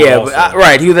 years old Yeah, also.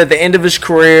 right. He was at the end of his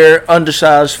career,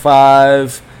 undersized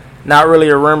 5, not really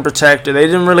a rim protector. They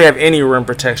didn't really have any rim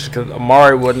protection because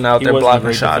Amari wasn't out there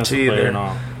blocking shots either.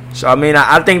 So,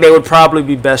 I think they would probably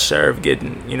be best served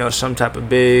getting, some type of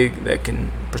big that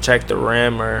can protect the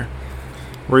rim or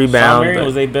rebound. Shawn Marion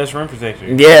was their best rim protector.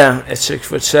 Yeah, at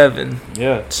 6'7".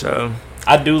 Yeah. So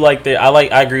I do like that.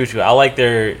 I agree with you. I like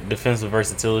their defensive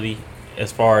versatility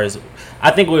as far as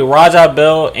I think with Raja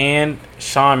Bell and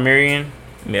Shawn Marion.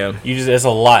 yeah, There's a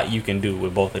lot you can do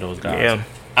with both of those guys. yeah,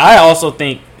 I also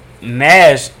think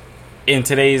Nash in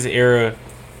today's era,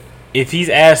 if he's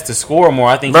asked to score more,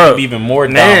 I think he'd be even more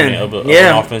dominant of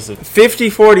an offensive. 50,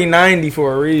 40, 90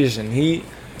 for a reason.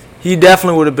 He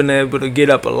definitely would have been able to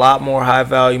get up a lot more high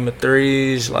volume of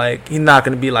threes. Like, he's not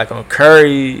going to be like on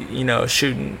Curry,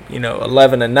 shooting,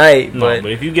 11 a night. But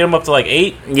if you get him up to like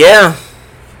 8, yeah,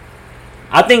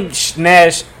 I think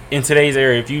Nash in today's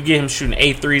era, if you get him shooting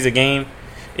 8 threes a game,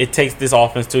 it takes this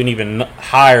offense to an even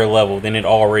higher level than it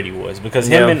already was. Because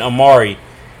him and Amari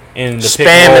in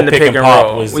the pick and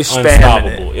pop was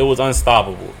unstoppable. It was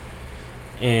unstoppable.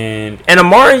 And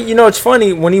Amari, it's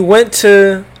funny, when he went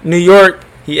to New York,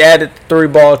 he added the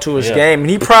 3-ball to his game, and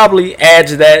he probably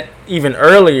adds that even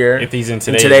earlier if he's in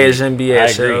today's NBA. I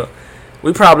agree. So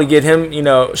we probably get him,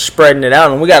 spreading it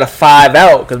out, and we got a 5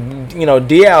 out because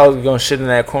Diallo is gonna sit in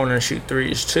that corner and shoot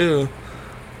threes too.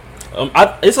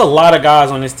 It's a lot of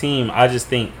guys on this team. I just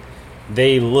think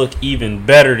they look even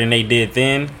better than they did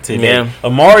then today. Yeah.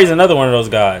 Amari's another one of those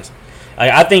guys.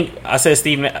 I think I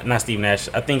said not Steve Nash.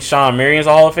 I think Shawn Marion's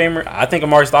a Hall of Famer. I think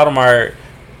Amari Stoudemire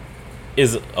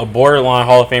is a borderline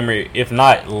Hall of Famer, if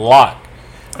not lock.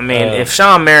 I mean, if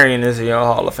Shawn Marion is in your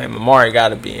Hall of Fame, Amari got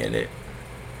to be in it.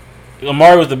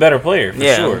 Amari was the better player for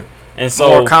sure, and so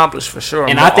more accomplished for sure.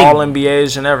 And more I think all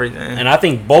NBAs and everything. And I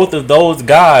think both of those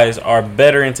guys are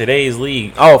better in today's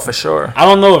league. Oh, for sure. I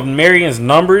don't know if Marion's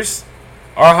numbers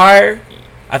are higher.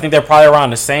 I think they're probably around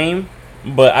the same,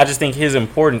 but I just think his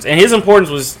importance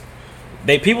was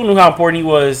people knew how important he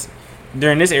was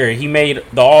during this era. He made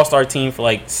the All-Star team for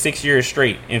like 6 years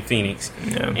straight in Phoenix,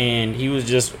 and he was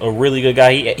just a really good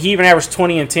guy. He even averaged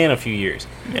 20 and 10 a few years.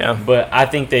 Yeah, but I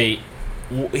think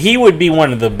he would be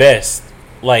one of the best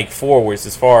like forwards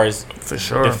as far as for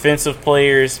sure defensive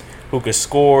players who could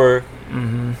score,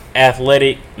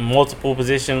 athletic, multiple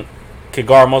position, could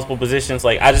guard multiple positions.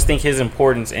 Like, I just think his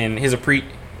importance and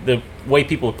the way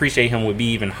people appreciate him would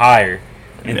be even higher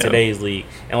in today's league.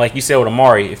 And like you said with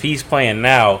Amari, if he's playing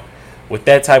now with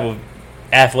that type of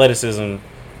athleticism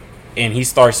and he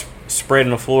starts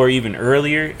spreading the floor even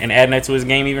earlier and adding that to his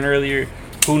game even earlier,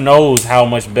 who knows how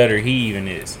much better he even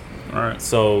is. All right.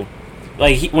 So,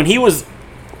 like, when he was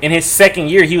in his second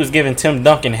year, he was giving Tim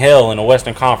Duncan hell in the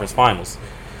Western Conference Finals.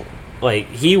 Like,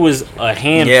 he was a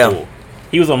handful. Yeah.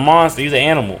 He was a monster. He was an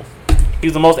animal. He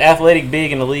was the most athletic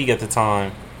big in the league at the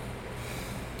time.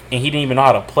 And he didn't even know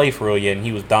how to play for real yet, and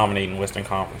he was dominating Western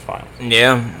Conference Finals.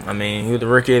 Yeah, I mean, he was the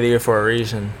Rookie of the Year for a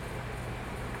reason.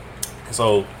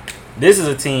 So, this is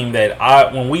a team that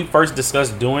when we first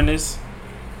discussed doing this,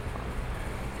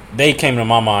 they came to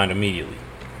my mind immediately.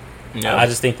 Yeah. I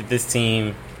just think that this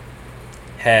team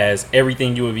has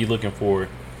everything you would be looking for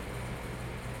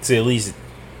to at least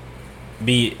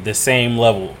be the same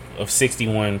level of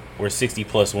 61 or 60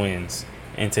 plus wins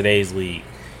in today's league.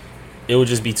 It would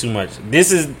just be too much.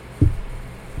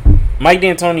 Mike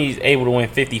D'Antoni is able to win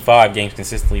 55 games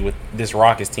consistently with this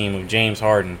Rockets team of James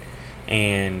Harden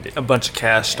and a bunch of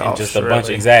cast-offs. Just a bunch.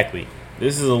 Exactly.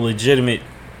 This is a legitimately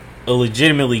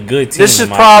good team. This is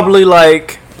probably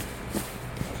like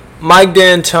Mike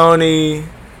D'Antoni,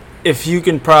 if you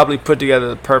can probably put together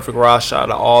the perfect roster out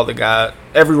of all the guys,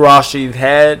 every roster you've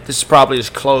had, this is probably as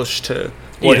close to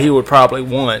what he would probably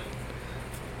want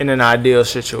in an ideal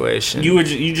situation.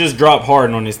 You just drop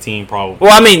Harden on this team, probably.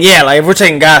 Well, I mean, yeah, like if we're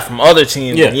taking guys from other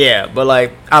teams, yeah. But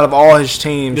like out of all his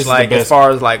teams, like as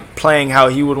far as like playing how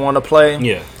he would want to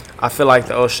play, I feel like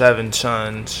the 07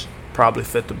 Suns probably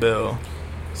fit the bill.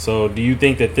 So, do you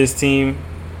think that this team,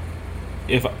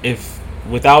 if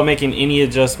without making any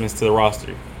adjustments to the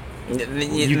roster,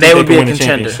 they would be a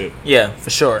contender? Yeah, for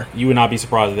sure. You would not be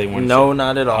surprised if they won. No,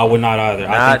 not at all. I would not either.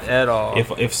 Not at all.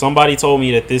 If somebody told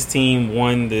me that this team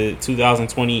won the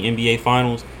 2020 NBA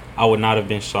Finals, I would not have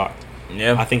been shocked.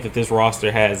 Yeah, I think that this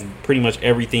roster has pretty much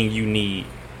everything you need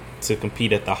to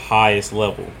compete at the highest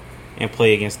level and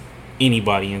play against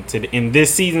anybody. In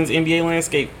this season's NBA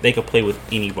landscape, they could play with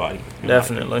anybody.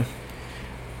 Definitely.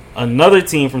 Another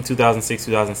team from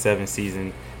 2006-2007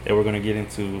 season that we're going to get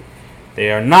into,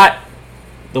 they are not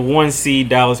the 1 seed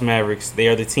Dallas Mavericks. They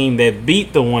are the team that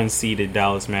beat the 1 seeded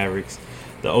Dallas Mavericks,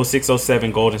 the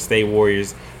 06-07 Golden State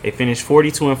Warriors. They finished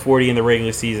 42-40 in the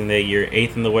regular season that year,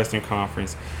 8th in the Western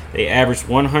Conference. They averaged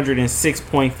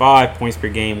 106.5 points per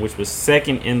game, which was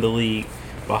second in the league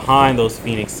behind those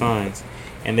Phoenix Suns.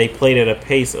 And they played at a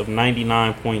pace of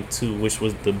 99.2, which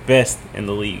was the best in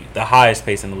the league, the highest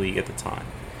pace in the league at the time.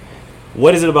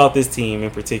 What is it about this team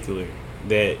in particular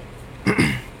that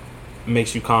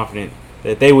makes you confident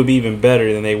that they would be even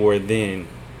better than they were then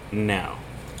now?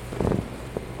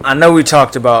 I know we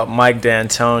talked about Mike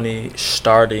D'Antoni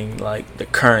starting like the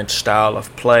current style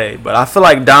of play, but I feel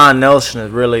like Don Nelson is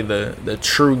really the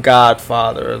true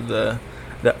godfather of the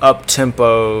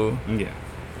up-tempo,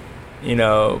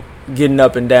 getting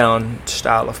up and down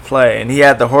style of play. And he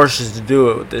had the horses to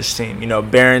do it with this team.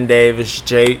 Baron Davis,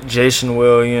 Jason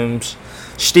Williams,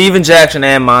 Steven Jackson,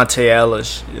 and Monte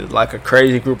Ellis. Like a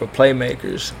crazy group of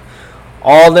playmakers.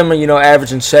 All of them are,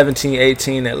 averaging 17,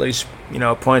 18 at least,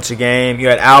 points a game. You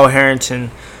had Al Harrington,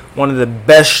 one of the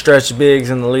best stretch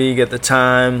bigs in the league at the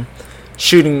time,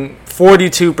 shooting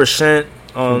 42%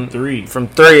 from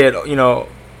three at,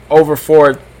 over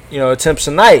 4, attempts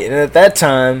a night. And at that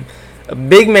time, a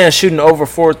big man shooting over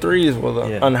 4 threes was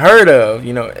unheard of,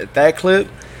 at that clip.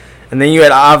 And then you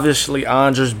had obviously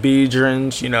Andres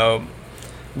Biedrins,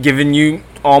 giving you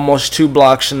almost 2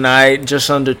 blocks a night, just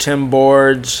under 10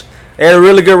 boards. They had a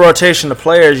really good rotation of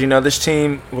players. This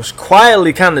team was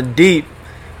quietly kind of deep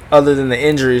other than the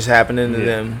injuries happening to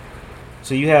them.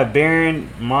 So you have Baron,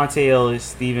 Monte Ellis,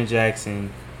 Steven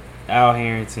Jackson, Al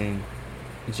Harrington,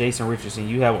 Jason Richardson.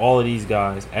 You have all of these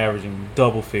guys averaging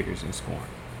double figures in scoring.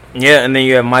 Yeah, and then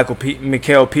you have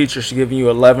Mikael Pietrus giving you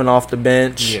 11 off the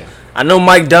bench. Yeah. I know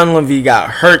Mike Dunleavy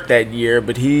got hurt that year,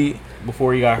 but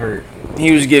before he got hurt,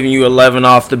 he was giving you 11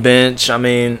 off the bench. I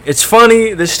mean, it's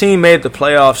funny. This team made the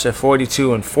playoffs at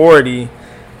 42-40,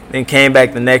 then came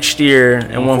back the next year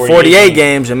and won 48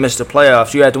 games and missed the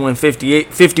playoffs. You had to win 51.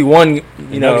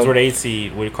 That was where the 8th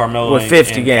seed with Carmelo with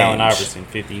 50 and games. Allen Iverson,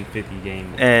 50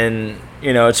 games. And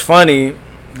it's funny.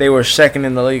 They were second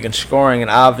in the league in scoring and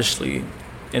obviously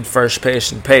in first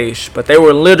pace and pace, but they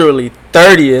were literally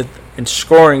 30th in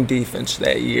scoring defense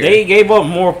that year. They gave up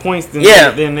more points than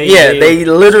they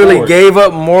literally scored. Gave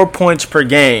up more points per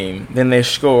game than they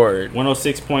scored.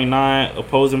 106.9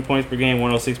 opposing points per game,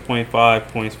 106.5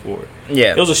 points for.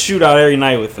 Yeah. It was a shootout every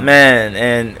night with them. Man,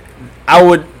 and I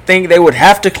would think they would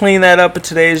have to clean that up in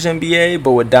today's NBA,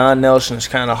 but with Don Nelson, it's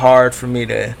kind of hard for me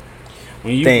to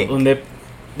think. When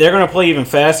they're going to play even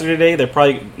faster today.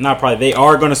 They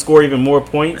are going to score even more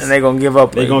points. And they're going to give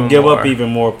up even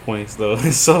more points, though.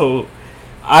 So,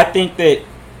 I think that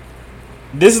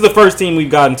this is the first team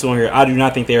we've gotten to on here. I do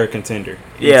not think they're a contender.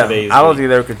 Yeah, I don't think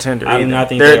they're a contender I do not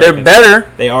think they're better.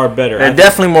 They are better. They're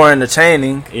definitely more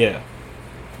entertaining. Yeah.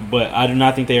 But I do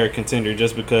not think they are a contender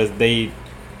just because their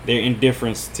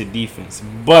indifference to defense.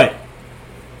 But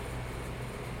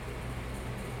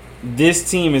this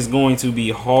team is going to be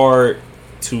hard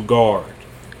to guard.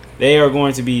 They are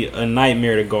going to be a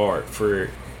nightmare to guard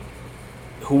for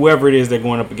whoever it is they're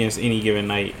going up against any given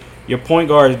night. Your point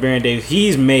guard is Baron Davis.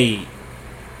 He's made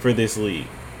for this league.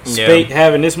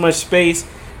 Having this much space,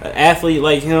 an athlete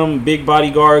like him, big body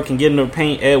guard, can get in the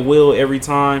paint at will every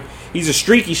time. He's a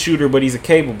streaky shooter, but he's a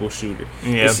capable shooter.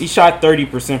 Yeah. He shot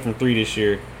 30% from 3 this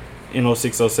year in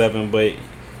 06-07, but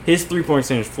his 3-point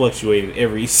percentage fluctuated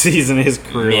every season of his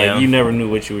career. Yeah. Like, you never knew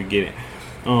what you were getting.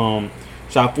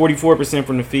 Shot 44%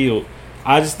 from the field.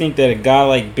 I just think that a guy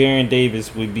like Baron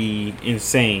Davis would be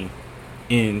insane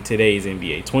in today's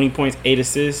NBA. 20 points, 8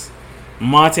 assists.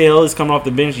 Monte Ellis coming off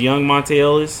the bench, young Monte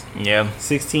Ellis. Yeah.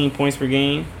 16 points per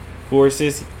game, 4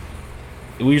 assists.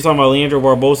 we were talking about Leandro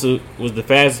Barbosa was the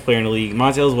fastest player in the league.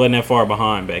 Monta Ellis wasn't that far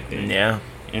behind back then. Yeah.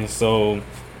 And so,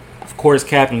 of course,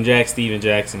 Captain Jack, Steven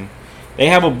Jackson. They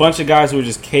have a bunch of guys who are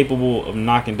just capable of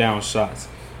knocking down shots.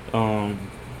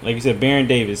 Like you said, Baron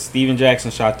Davis, Steven Jackson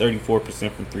shot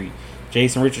 34% from 3.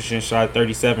 Jason Richardson shot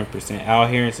 37%. Al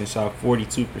Harrison shot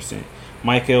 42%.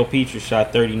 Michael Petrie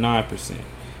shot 39%.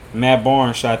 Matt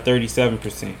Barnes shot 37%.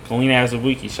 Kalina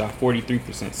Azubuike shot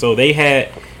 43%. So they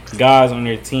had guys on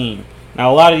their team.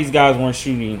 Now, a lot of these guys weren't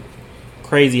shooting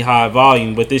crazy high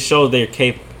volume, but this shows they're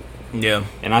capable. Yeah.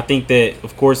 And I think that,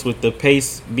 of course, with the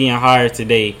pace being higher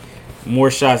today,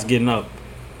 more shots getting up,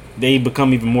 they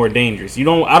become even more dangerous.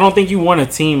 I don't think you want a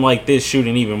team like this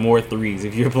shooting even more threes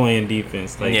if you're playing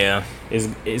defense. Like, yeah.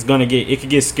 It could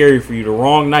get scary for you. The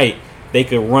wrong night, they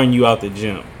could run you out the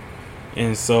gym.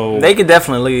 And so they could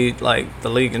definitely lead like the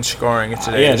league in scoring in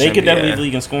today's yeah, they NBA. could definitely lead the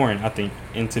league in scoring, I think,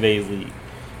 in today's league.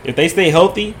 If they stay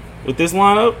healthy with this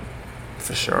lineup,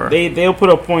 for sure. They'll put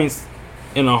up points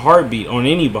in a heartbeat on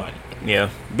anybody. Yeah.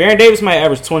 Baron Davis might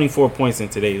average 24 points in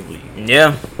today's league.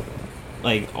 Yeah.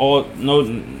 Like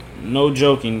no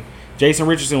joking. Jason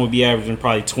Richardson would be averaging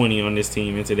probably 20 on this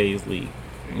team in today's league.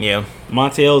 Yeah.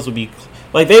 Monta Ellis would be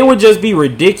like they would just be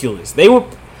ridiculous. They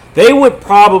would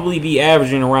probably be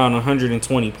averaging around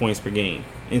 120 points per game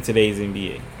in today's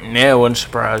NBA. Yeah, it wouldn't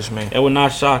surprise me. That would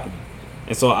not shock me.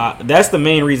 And so that's the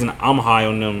main reason I'm high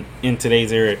on them in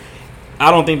today's era.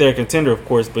 I don't think they're a contender, of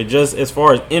course, but just as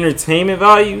far as entertainment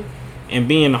value and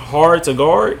being hard to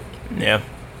guard, yeah,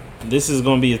 this is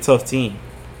going to be a tough team.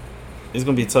 It's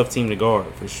going to be a tough team to guard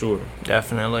for sure.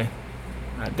 Definitely.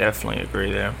 I definitely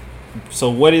agree there. So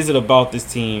what is it about this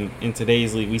team in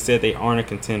today's league? We said they aren't a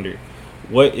contender.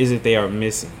 What is it they are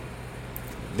missing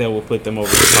that will put them over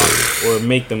the top or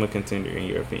make them a contender in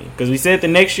your opinion? Because we said the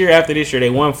next year after this year they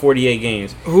won 48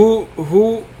 games. Who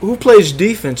plays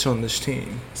defense on this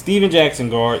team? Steven Jackson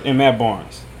guard and Matt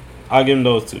Barnes. I'll give them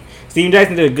those two. Steven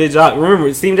Jackson did a good job.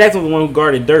 Remember, Steven Jackson was the one who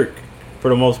guarded Dirk for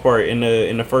the most part in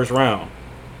the first round.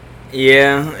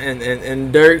 Yeah,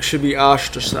 and Dirk should be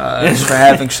ostracized for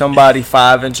having somebody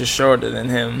 5 inches shorter than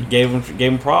him. Gave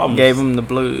him problems. Gave him the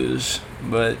blues,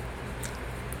 but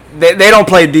they don't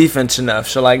play defense enough.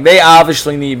 So like they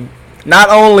obviously need not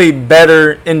only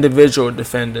better individual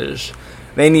defenders,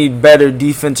 they need better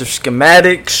defensive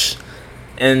schematics,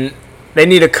 and they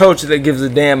need a coach that gives a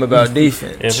damn about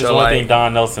defense. This is one thing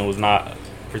Don Nelson was not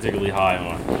particularly high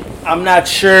on. I'm not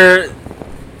sure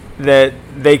that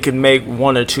they could make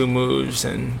 1 or 2 moves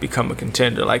and become a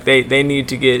contender. Like they need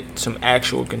to get some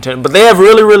actual contender. But they have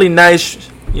really, really nice,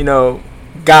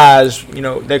 guys,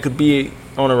 that could be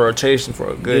on a rotation for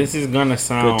a good. This is gonna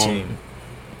sound. Good team.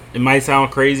 It might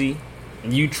sound crazy.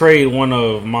 You trade one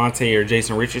of Monte or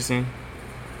Jason Richardson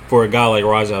for a guy like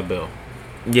Raja Bell.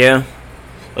 Yeah.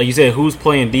 Like you said, who's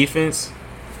playing defense?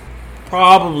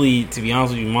 Probably, to be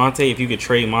honest with you, Monte. If you could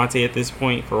trade Monte at this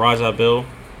point for Raja Bell.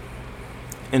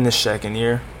 In the second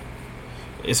year.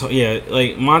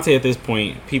 Like Monte at this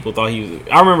point, people thought he was.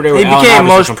 I remember they were. He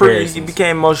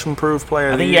became most improved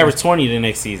player. I think he averaged 20 the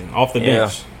next season off the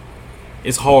bench.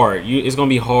 It's hard. It's gonna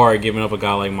be hard giving up a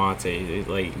guy like Monte.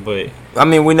 But I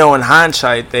mean, we know in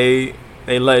hindsight they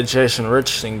let Jason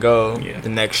Richardson go the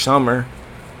next summer,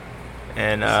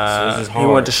 and he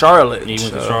went to Charlotte. He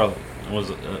went to Charlotte. It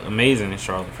was amazing in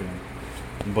Charlotte for him.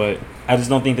 But I just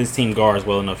don't think this team guards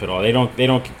well enough at all. They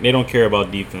don't care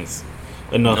about defense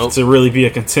enough to really be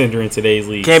a contender in today's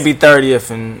league. Can't be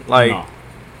 30th in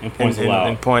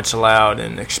points allowed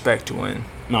and expect to win.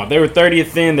 No, if they were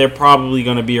 30th in, they're probably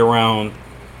going to be around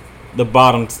the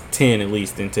bottom 10 at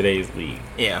least in today's league.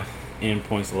 Yeah, in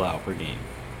points allowed per game,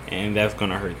 and that's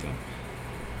going to hurt them.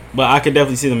 But I could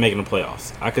definitely see them making the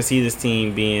playoffs. I could see this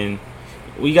team being.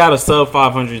 We got a sub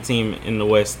 500 team in the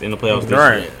West in the playoffs this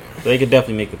year. So they could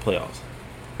definitely make the playoffs.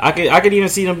 I could even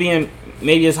see them being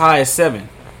maybe as high as 7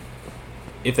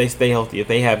 if they stay healthy, if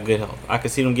they have good health. I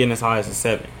could see them getting as high as a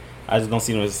 7. I just don't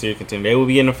see them as a serious contender. They will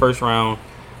be in the first round.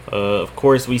 Of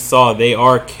course, we saw they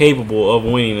are capable of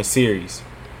winning a series.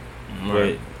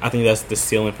 Right. But I think that's the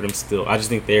ceiling for them still. I just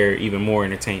think they're even more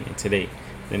entertaining today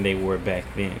than they were back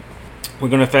then. We're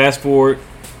going to fast forward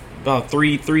about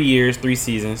 3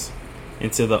 seasons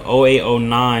into the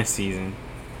 08-09 season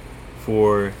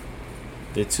for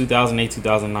the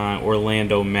 2008-2009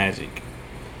 Orlando Magic.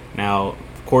 Now,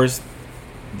 of course,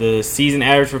 the season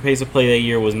average for pace of play that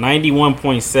year was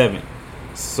 91.7.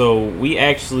 So we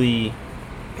actually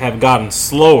have gotten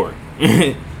slower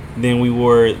than we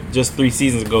were just 3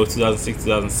 seasons ago,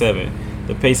 2006-2007.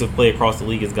 The pace of play across the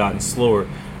league has gotten slower,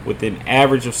 with an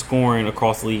average of scoring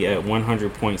across the league at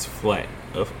 100 points flat,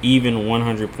 of even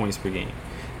 100 points per game.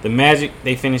 The Magic,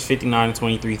 they finished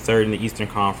 59-23, third in the Eastern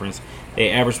Conference. They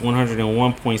averaged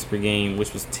 101 points per game,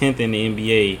 which was 10th in the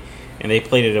NBA, and they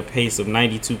played at a pace of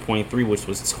 92.3, which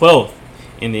was 12th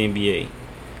in the NBA.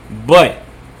 But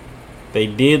they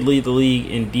did lead the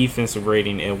league in defensive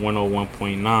rating at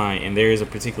 101.9, and there is a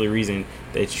particular reason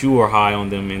that you are high on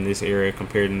them in this era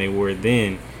compared to they were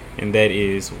then, and that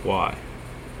is why.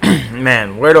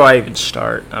 Man, where do I even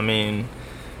start? I mean,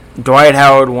 Dwight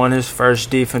Howard won his first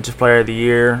Defensive Player of the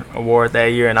Year award that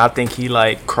year, and I think he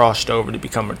crossed over to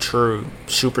become a true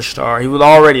superstar. He was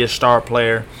already a star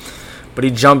player, but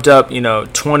he jumped up,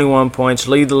 21 points,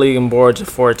 lead the league in boards at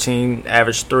 14,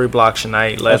 averaged 3 blocks a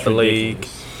night, led the league.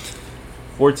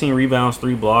 14 rebounds,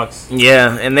 3 blocks.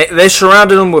 Yeah, and they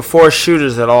surrounded him with 4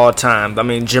 shooters at all times. I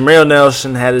mean, Jameer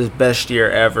Nelson had his best year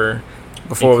ever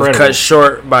before it was cut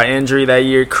short by injury that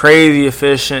year. Crazy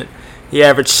efficient. He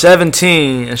averaged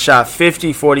 17 and shot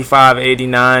 50, 45,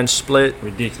 89 split.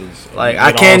 Ridiculous.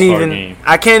 I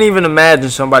can't even imagine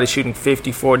somebody shooting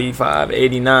 50, 45,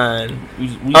 89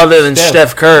 other than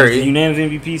Steph Curry.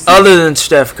 Unanimous MVP. Other than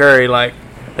Steph Curry,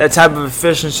 that type of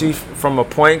efficiency from a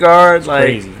point guard,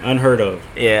 crazy, unheard of.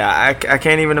 Yeah, I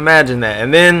can't even imagine that.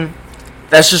 And then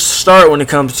that's just the start when it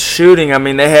comes to shooting. I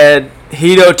mean, they had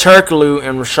Hedo Turkoglu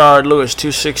and Rashard Lewis, 2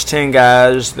 6'10"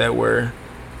 guys that were,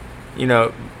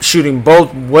 shooting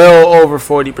both well over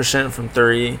 40% from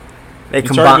 3.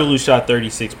 Turkoglu shot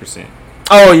 36%.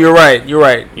 Oh, you're right.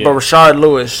 Yeah. But Rashard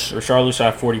Lewis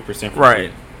shot 40% from right.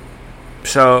 3.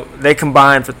 So they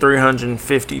combined for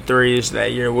 353s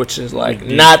that year, which is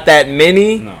not that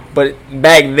many. No. But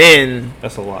back then,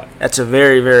 that's a lot. That's a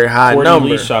very, very high number. Courtney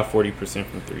Lee shot 40%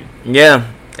 from 3.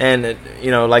 Yeah, and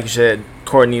like you said,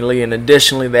 Courtney Lee, and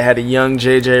additionally they had a young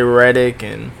J.J. Redick,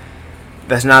 and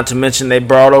that's not to mention they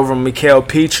brought over Mikael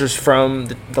Pietrus from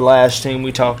the last team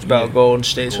we talked about, Golden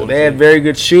State. So they had very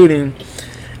good shooting,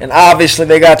 and obviously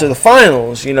they got to the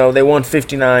finals. They won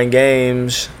 59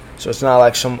 games. So it's not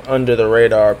like some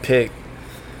under-the-radar pick.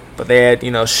 But they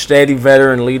had, steady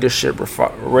veteran leadership,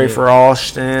 Rafer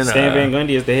Alston. Stan Van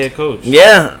Gundy is the head coach.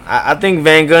 Yeah, I think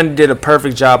Van Gundy did a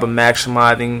perfect job of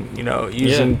maximizing,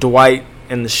 using Dwight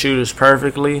and the shooters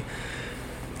perfectly.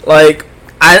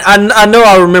 I know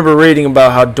I remember reading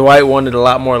about how Dwight wanted a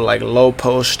lot more, low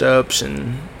post-ups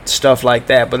and stuff like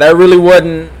that. But that really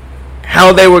wasn't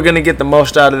how they were going to get the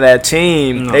most out of that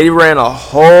team. No. They ran a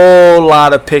whole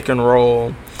lot of pick and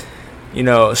roll.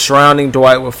 Surrounding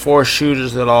Dwight with 4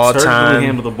 shooters at all times. Certainly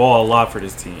handled the ball a lot for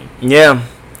this team. Yeah.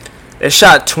 They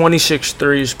shot 26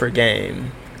 threes per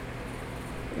game,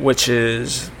 which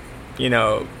is,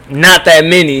 not that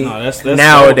many that's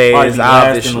nowadays,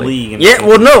 obviously. In the league yeah,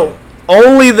 well, no.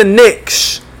 Only the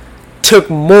Knicks took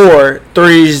more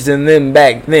threes than them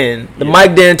back then. The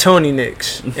Mike D'Antoni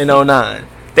Knicks in 2009.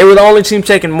 They were the only team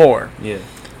taking more. Yeah.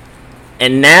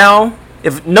 And now,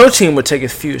 if no team would take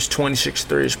as few as 26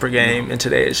 threes per game in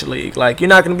today's league, you're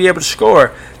not going to be able to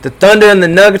score. The Thunder and the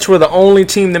Nuggets were the only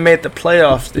team that made the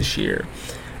playoffs this year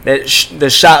that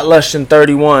shot less than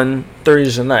 31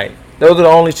 threes a night. Those are the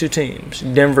only 2 teams,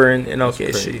 Denver and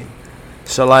OKC.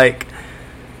 So,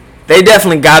 they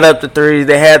definitely got up the threes.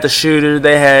 They had the shooter.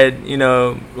 They had,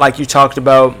 like you talked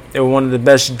about, they were one of the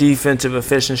best defensive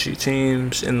efficiency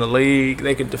teams in the league.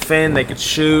 They could defend. They could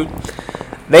shoot.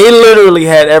 They literally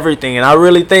had everything, and I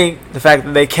really think the fact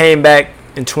that they came back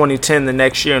in 2010 the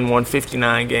next year and won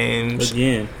 59 games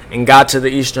again and got to the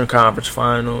Eastern Conference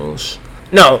Finals.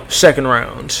 No, second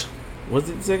round. Was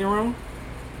it the second round?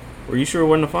 Were you sure it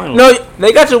wasn't the finals? No,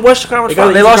 they got to the Western Conference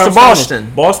Finals. They lost to Boston.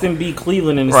 Finals. Boston beat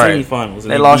Cleveland in the semifinals.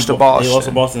 They lost to Boston. They lost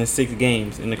to Boston in 6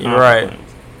 games in the conference finals.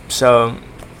 So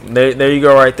there you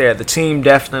go right there. The team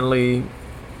definitely,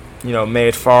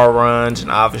 made far runs, and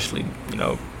obviously,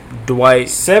 Dwight.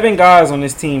 7 guys on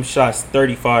this team shot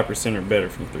 35% or better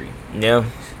from 3. Yeah.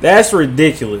 That's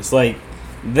ridiculous.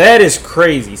 That is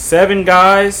crazy. 7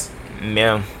 guys.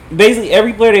 Yeah. Basically,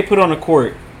 every player they put on the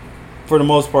court, for the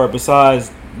most part,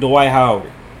 besides Dwight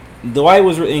Howard.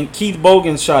 And Keith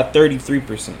Bogan shot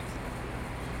 33%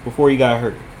 before he got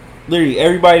hurt. Literally,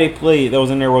 everybody they played that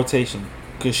was in their rotation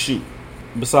could shoot,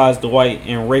 besides Dwight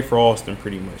and Rafer Alston,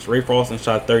 pretty much. Rafer Alston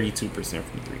shot 32%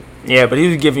 from 3. Yeah, but he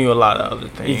was giving you a lot of other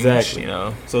things. Exactly.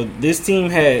 So this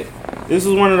was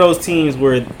one of those teams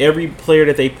where every player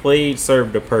that they played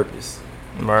served a purpose.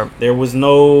 Right. There was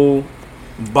no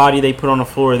body they put on the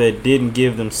floor that didn't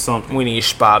give them something. We need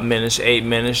spot minutes, 8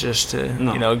 minutes just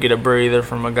to get a breather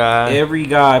from a guy. Every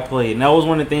guy played, and that was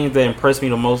one of the things that impressed me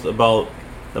the most about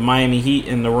the Miami Heat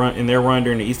in their run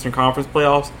during the Eastern Conference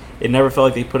playoffs. It never felt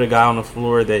like they put a guy on the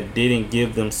floor that didn't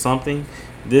give them something.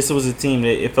 This was a team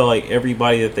that it felt like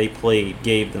everybody that they played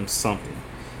gave them something.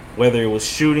 whether it was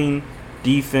shooting,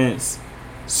 defense,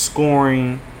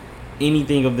 scoring,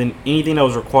 anything that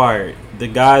was required. The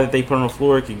guy that they put on the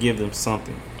floor could give them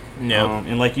something. Yeah.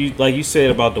 And like you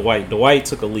said about Dwight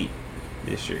took a leap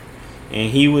this year,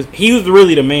 and he was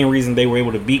really the main reason they were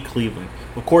able to beat Cleveland.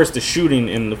 Of course, the shooting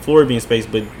and the floor being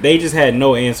spaced, but they just had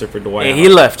no answer for Dwight. Yeah, he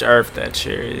left Earth that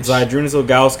series. Zydrunas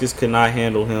Ilgauskas could not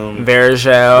handle him.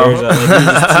 Varejao. Like, he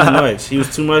was too much. He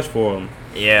was too much for him.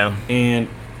 Yeah. And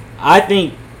I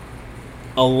think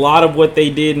a lot of what they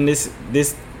did in this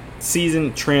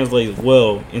season translates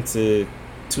well into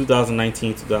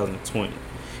 2019-2020.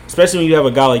 Especially when you have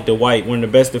a guy like Dwight, one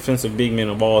of the best defensive big men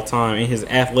of all time, in his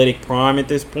athletic prime at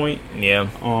this point. Yeah.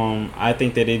 I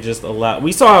think that it just allowed.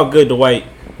 We saw how good Dwight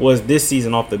was this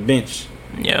season off the bench.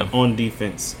 Yeah. On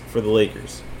defense for the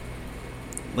Lakers.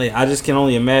 Like, I just can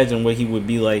only imagine what he would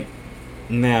be like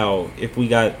now if we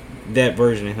got that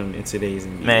version of him in today's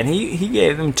NBA. Man, he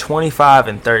gave them 25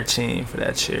 and 13 for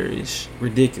that series.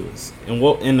 Ridiculous. And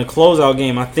in the closeout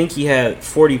game, I think he had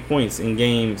 40 points in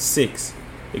Game 6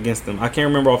 against them. I can't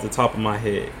remember off the top of my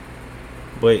head,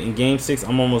 but in Game 6,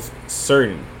 I'm almost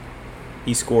certain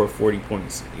he scored 40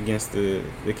 points against the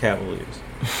Cavaliers.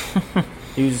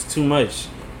 He was too much.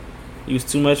 He was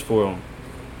too much for them.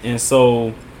 And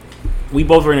so we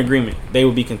both were in agreement. They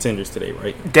would be contenders today,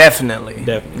 right? Definitely.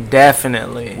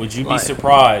 Would you be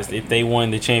surprised if they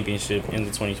won the championship in the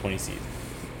 2020 season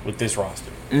with this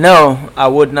roster? No, I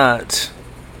would not.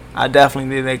 I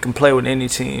definitely think they can play with any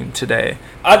team today.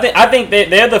 I think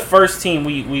they're the first team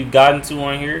we've gotten to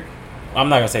on here. I'm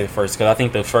not gonna say the first because I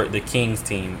think the Kings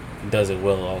team does it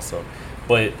well also,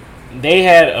 but they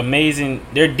had amazing.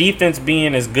 Their defense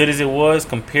being as good as it was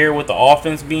compared with the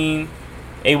offense being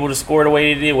able to score the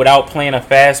way they did without playing a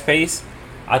fast pace.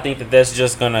 I think that's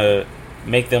just gonna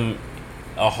make them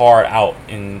a hard out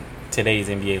in today's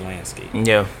NBA landscape.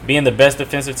 Yeah. Being the best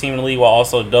defensive team in the league while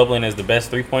also doubling as the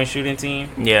best 3-point shooting team.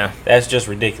 Yeah. That's just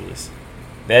ridiculous.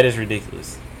 That is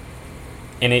ridiculous.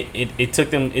 And it took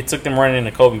them running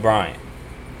into Kobe Bryant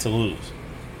to lose.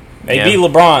 They beat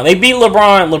LeBron.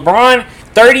 LeBron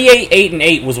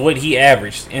 38-8-8 was what he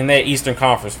averaged in that Eastern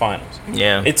Conference Finals.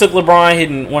 Yeah. It took LeBron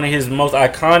hitting one of his most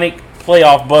iconic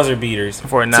playoff buzzer beaters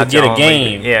to get a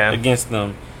game against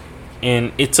them.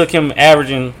 And it took him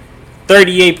averaging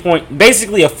 38 point,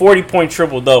 basically a 40-point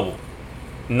triple-double,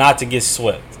 not to get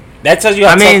swept. That tells you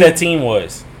how tough that team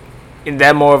was. Is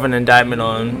that more of an indictment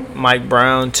on Mike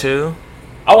Brown too?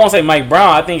 I won't say Mike Brown.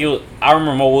 I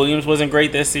remember Mo Williams wasn't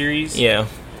great that series. Yeah.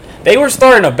 They were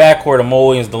starting a backcourt of Mo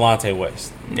Williams, Delonte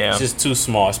West. Yeah. It's just too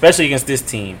small, especially against this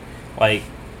team. Like,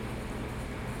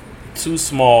 too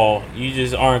small. You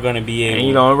just aren't going to be able. And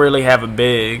you don't really have a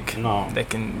big that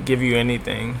can give you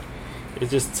anything.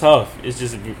 It's just tough. It's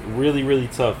just really, really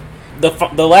tough.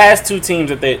 The last two teams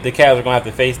that the Cavs are going to have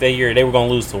to face that year, they were going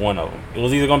to lose to one of them. It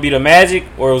was either going to be the Magic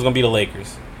or it was going to be the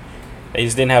Lakers. They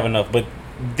just didn't have enough. But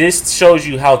this shows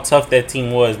you how tough that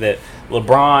team was, that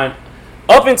LeBron,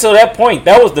 up until that point,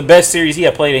 that was the best series he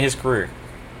had played in his career.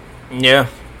 Yeah.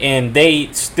 And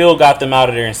they still got them out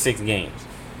of there in 6 games.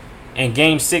 And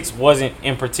Game 6 wasn't,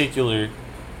 in particular,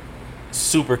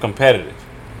 super competitive.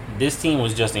 This team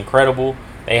was just incredible.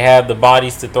 They had the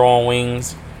bodies to throw on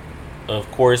wings. Of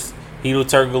course, Hedo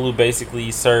Turkoglu basically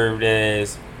served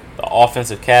as the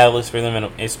offensive catalyst for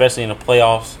them, especially in the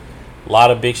playoffs. A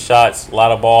lot of big shots, a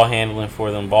lot of ball handling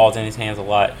for them. Balls in his hands a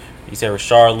lot. You said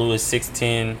Rashard Lewis,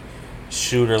 6'10",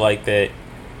 shooter like that.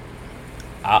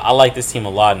 I like this team a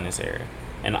lot in this era.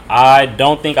 And I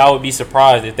don't think I would be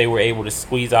surprised if they were able to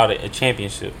squeeze out a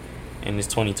championship in this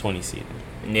 2020 season.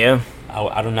 Yeah.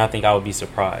 I do not think I would be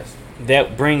surprised.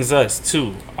 That brings us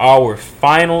to our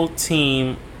final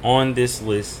team on this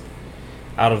list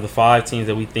out of the 5 teams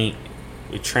that we think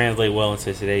would translate well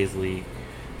into today's league.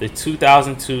 The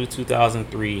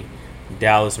 2002-2003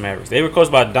 Dallas Mavericks. They were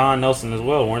coached by Don Nelson as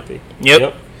well, weren't they?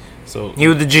 Yep. So he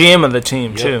was the GM of the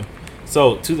team, too.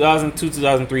 So,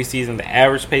 2002-2003 season, the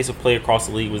average pace of play across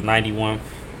the league was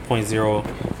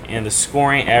 91.0, and the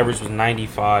scoring average was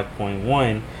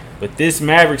 95.1. But this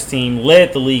Mavericks team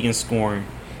led the league in scoring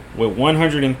with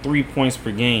 103 points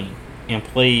per game and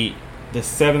played the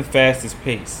 7th fastest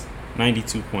pace,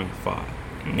 92.5.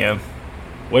 Yeah.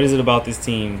 What is it about this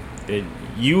team that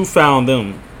you found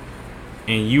them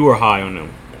and you were high on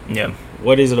them? Yeah.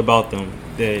 What is it about them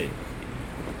that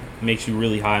makes you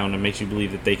really high on them, makes you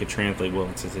believe that they could translate well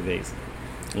into today's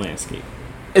landscape?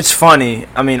 It's funny.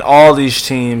 I mean, all these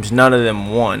teams, none of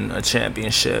them won a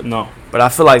championship. No. But I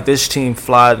feel like this team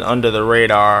flies under the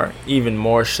radar even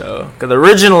more so. Because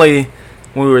originally,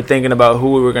 when we were thinking about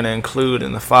who we were going to include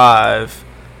in the 5,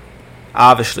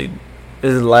 obviously,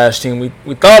 this is the last team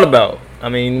we thought about. I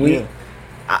mean,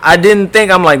 I didn't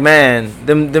think, I'm like, man,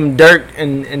 them Dirk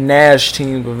and Nash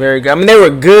teams were very good. I mean, they were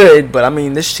good, but I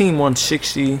mean, this team won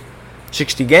 60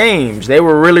 games. They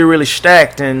were really, really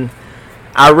stacked, and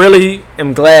I really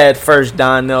am glad first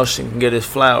Don Nelson can get his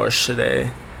flowers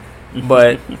today.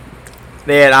 But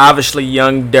they had obviously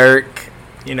young Dirk,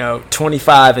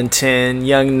 25-10,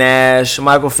 young Nash.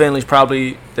 Michael Finley's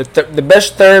probably the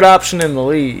best third option in the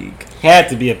league. Had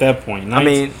to be at that point.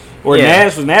 Nash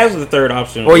was the third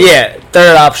option. Well, yeah,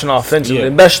 third option offensively. Yeah.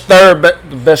 The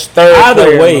best third Either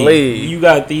player way, in the league. you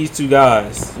got these two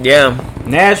guys. Yeah.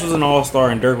 Nash was an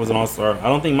all-star and Dirk was an all-star. I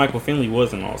don't think Michael Finley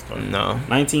was an all-star. No.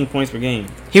 19 points per game.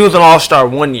 He was an all-star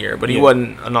one year, but he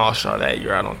wasn't an all-star that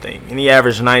year, I don't think. And he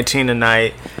averaged 19 a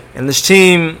night. And this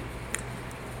team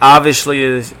obviously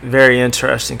is very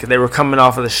interesting because they were coming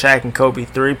off of the Shaq and Kobe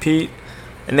three-peat.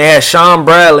 And they had Sean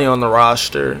Bradley on the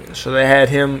roster. So they had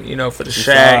him, for the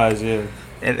Shaq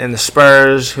and the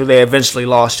Spurs, who they eventually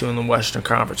lost to in the Western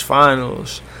Conference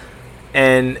Finals.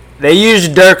 And they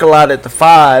used Dirk a lot at the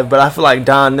 5, but I feel like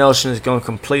Don Nelson is going to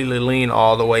completely lean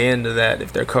all the way into that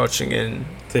if they're coaching in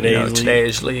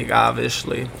today's league,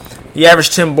 obviously. He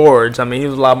averaged 10 boards. I mean, he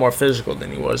was a lot more physical than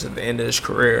he was at the end of his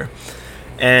career.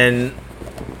 And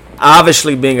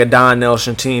obviously being a Don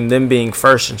Nelson team, them being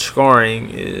first in scoring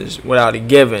is without a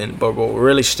given. But what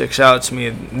really sticks out to me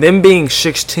is them being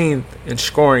 16th in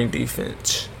scoring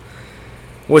defense.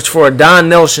 Which for a Don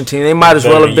Nelson team, they might as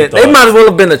well have been. They might as well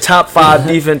have been a top 5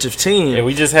 defensive team. Yeah,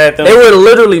 we just had them. They were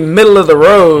literally middle of the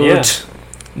road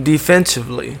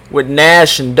defensively with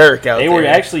Nash and Dirk out there. They were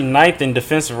actually 9th in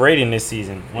defensive rating this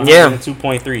season.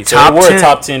 2.3. So they were a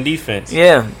top 10 defense.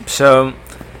 Yeah. So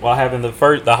while having the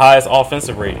highest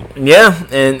offensive rating. Yeah,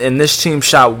 and this team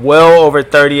shot well over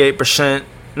 38%.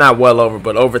 Not well over,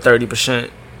 but over 30%.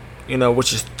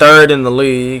 Which is third in the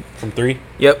league from 3.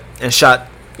 Yep, and shot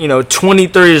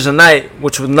 23s a night,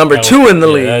 which was number 2 in the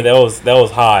league. That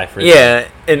was high for them. Yeah,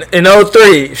 in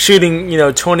 03, shooting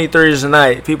 23s a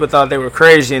night. People thought they were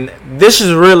crazy, and this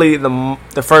is really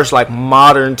the first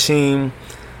modern team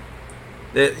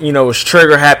that was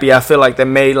trigger happy. I feel like they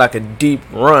made a deep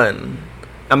run.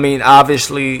 I mean,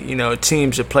 obviously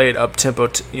teams that played up tempo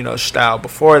style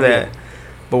before that. Yeah.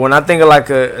 But when I think of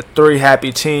a 3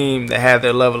 happy team that had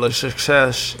their level of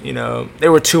success, they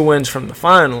were 2 wins from the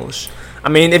finals. I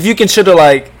mean, if you consider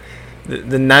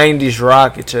the 90s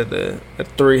Rockets are the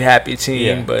 3 happy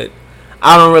team, but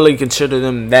I don't really consider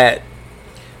them that.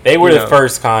 They were the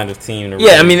first kind of team to really.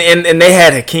 I mean, and they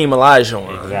had Hakeem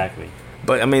Olajuwon. Exactly.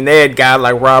 But I mean, they had guys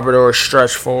like Robert Orr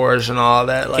stretch fours and all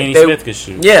that. Kenny Smith could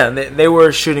shoot. Yeah, they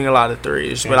were shooting a lot of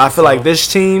threes. But I feel like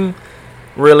this team,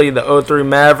 really the 03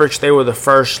 Mavericks, they were the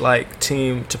first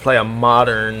team to play a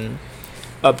modern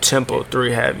up-tempo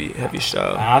 3 heavy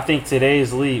style. I think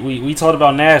today's league, we talked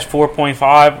about Nash,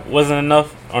 4.5 wasn't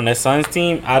enough on that Suns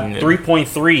team.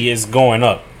 3.3 is going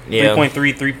up.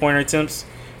 3.3 three-pointer attempts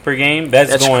per game.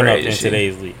 That's going crazy. Up in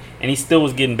today's league. And he still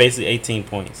was getting basically 18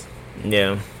 points.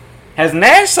 Yeah. Has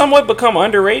Nash somewhat become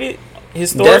underrated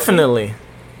historically?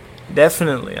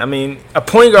 Definitely. I mean, a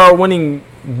point guard winning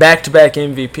back-to-back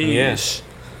MVPs. Yes.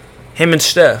 Him and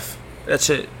Steph. That's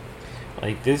it.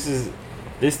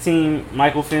 This team,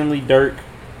 Michael Finley, Dirk,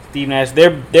 Steve Nash,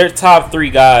 their top 3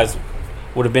 guys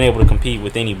would have been able to compete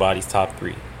with anybody's top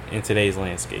 3 in today's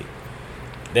landscape.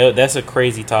 That's a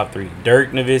crazy top 3. Dirk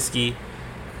Nowitzki,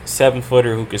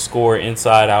 7-footer who can score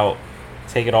inside out,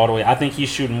 take it all the way. I think he's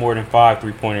shooting more than 5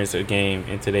 3-pointers a game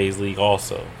in today's league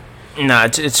also. Nah,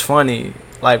 it's funny.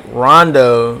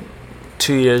 Rondo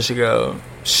 2 years ago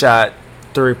shot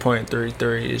 3.3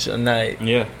 threes a night.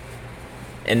 Yeah.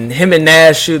 And him and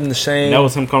Nash shooting the same. And that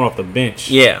was him coming off the bench.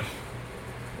 Yeah.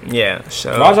 Yeah.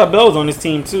 So Raja Bell's on this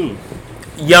team too.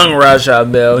 Young Raja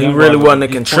Bell. He really wasn't a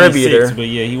contributor. But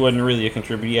yeah, he wasn't really a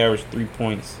contributor. He averaged 3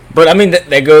 points. But I mean,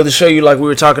 that goes to show you, like we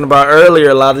were talking about earlier,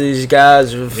 a lot of these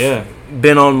guys have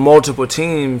been on multiple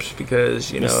teams because,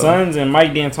 the Suns and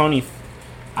Mike D'Antoni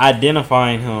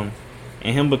identifying him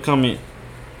and him becoming,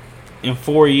 in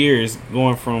 4 years,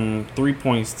 going from 3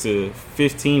 points to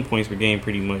 15 points per game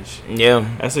pretty much. Yeah.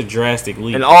 That's a drastic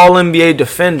leap. An all-NBA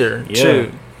defender,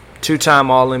 too. 2-time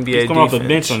all-NBA defense. He's coming off the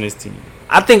bench on this team.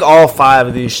 I think all 5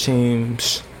 of these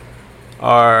teams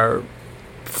are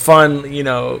fun,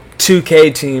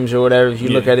 2K teams or whatever, if you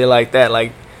look at it like that.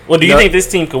 Well, do you think this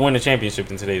team could win a championship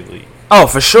in today's league? Oh,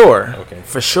 for sure. Okay.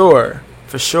 For sure.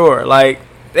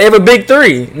 They have a big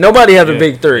 3. Nobody has a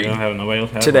big 3 they don't have nobody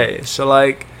else today. One.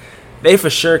 So, they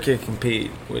for sure can compete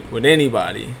with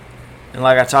anybody. And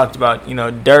like I talked about,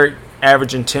 Dirk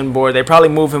averaging 10 boards. They probably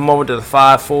move him over to the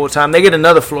 5 full-time. They get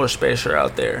another floor spacer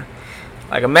out there.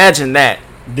 Imagine that.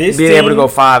 Being able to go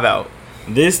 5 out.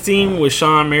 This team with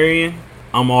Sean Marion,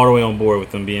 I'm all the way on board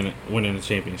with them winning the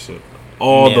championship.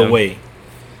 All the way.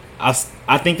 I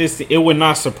think it would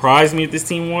not surprise me if this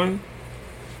team won.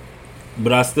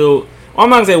 But I'm not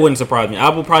going to say it wouldn't surprise me. I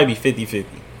would probably be 50-50.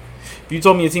 If you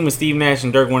told me a team with Steve Nash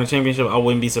and Dirk won a championship, I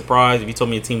wouldn't be surprised. If you told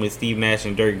me a team with Steve Nash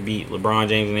and Dirk beat LeBron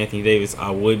James and Anthony Davis,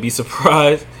 I would be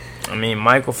surprised. I mean,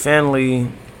 Michael Finley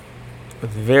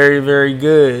was very, very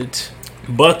good.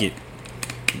 Bucket.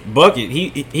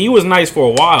 He was nice for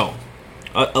a while.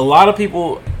 A lot of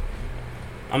people,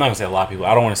 I'm not going to say a lot of people.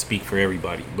 I don't want to speak for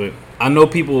everybody. But I know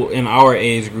people in our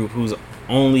age group whose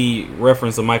only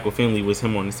reference of Michael Finley was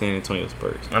him on the San Antonio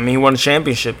Spurs. I mean, he won a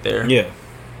championship there. Yeah.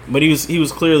 But he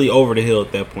was clearly over the hill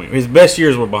at that point. His best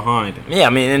years were behind him. Yeah, I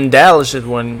mean, in Dallas is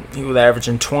when he was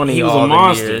averaging 20 he was all a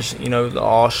monster. the years. You know, the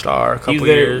All-Star a couple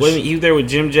years. years. He was there with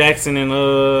Jim Jackson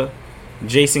and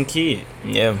Jason Kidd.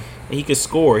 Yeah. He could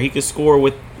score. He could score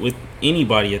with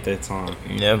anybody at that time.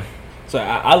 Yeah. So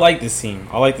I like this team.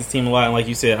 I like this team a lot. And like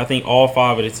you said, I think all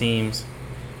 5 of the teams,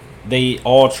 they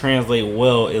all translate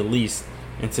well, at least,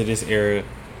 into this era.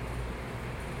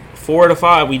 4 out of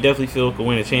 5, we definitely feel could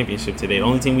win a championship today. The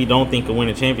only team we don't think could win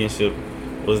a championship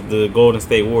was the Golden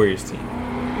State Warriors team.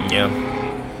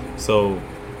 Yeah. So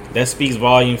that speaks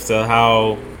volumes to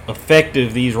how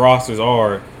effective these rosters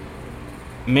are,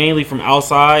 mainly from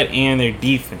outside and their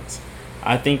defense.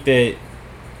 I think that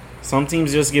some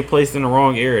teams just get placed in the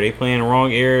wrong era. They play in the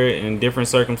wrong era in different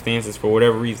circumstances for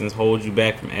whatever reasons hold you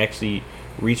back from actually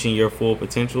reaching your full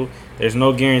potential. There's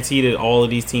no guarantee that all of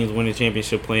these teams win a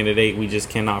championship playing today. We just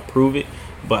cannot prove it.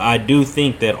 But I do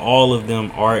think that all of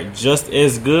them are just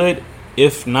as good,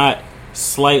 if not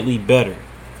slightly better,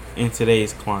 in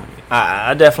today's climate.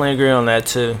 I definitely agree on that,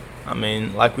 too. I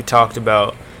mean, like we talked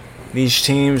about, these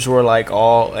teams were like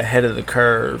all ahead of the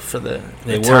curve for the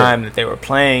time that they were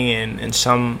playing in. And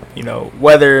some, you know,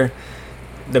 whether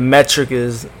the metric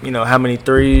is, you know, how many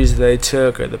threes they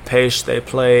took or the pace they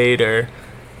played or,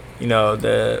 you know,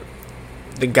 the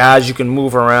guys you can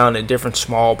move around in different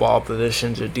small ball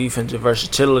positions or defensive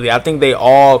versatility. I think they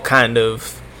all kind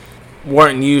of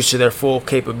weren't used to their full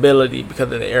capability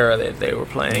because of the era that they were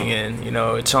playing in. You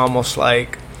know, it's almost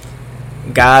like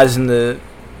guys in the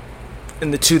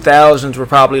 2000s were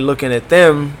probably looking at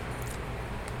them.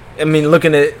 I mean,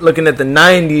 looking at the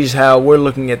 90s, how we're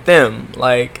looking at them.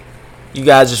 Like, you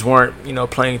guys just weren't, you know,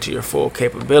 playing to your full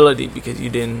capability because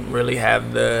you didn't really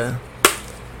have the,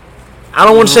 I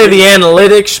don't want to say the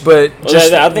analytics, but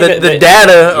just the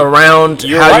data around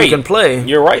how you can play.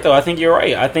 You're right, though. I think you're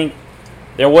right. I think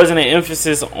there wasn't an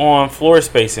emphasis on floor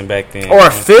spacing back then. Or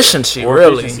efficiency,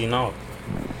 really. Efficiency, no.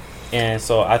 And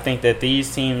so I think that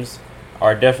these teams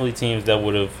are definitely teams that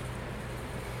would have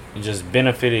just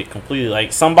benefited completely.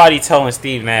 Like somebody telling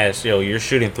Steve Nash, yo, you're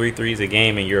shooting 3 threes a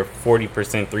game and you're a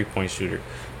 40% three-point shooter.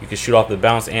 You can shoot off the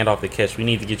bounce and off the catch. We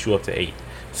need to get you up to 8.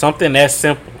 Something that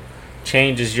simple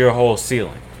changes your whole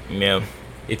ceiling. Yeah.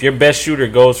 If your best shooter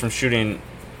goes from shooting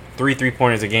 3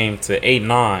 3-pointers a game to 8,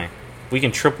 9, we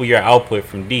can triple your output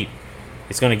from deep.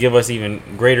 It's going to give us even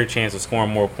greater chance of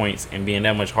scoring more points and being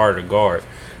that much harder to guard.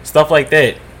 Stuff like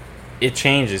that, it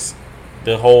changes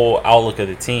the whole outlook of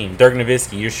the team. Dirk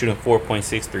Nowitzki, you're shooting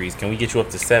 4.6 threes. Can we get you up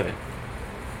to 7?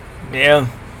 Yeah.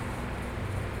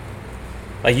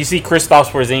 Like you see Kristaps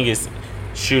Porzingis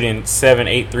shooting 7,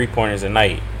 8 3-pointers a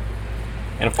night.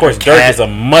 And of course, Dirk is a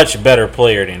much better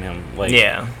player than him. Like,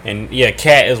 yeah. And yeah,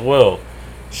 Cat as well,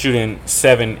 shooting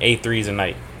 7, 8 threes a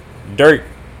night. Dirk,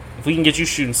 if we can get you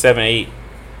shooting 7, 8,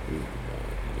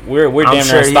 we're damn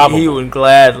near unstoppable. He would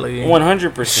gladly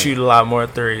 100% shoot a lot more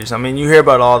threes. I mean, you hear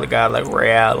about all the guys like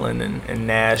Ray Allen and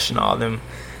Nash and all them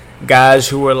guys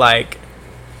who were like,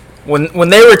 when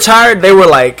they retired, they were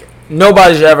like,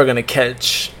 nobody's ever gonna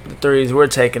catch the threes we're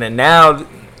taking. And now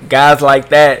guys like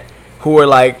that who are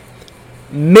like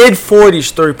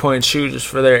mid-40s 3-point shooters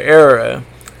for their era,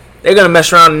 they're gonna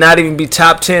mess around and not even be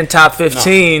top 10, top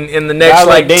 15 in the next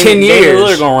like 10 years.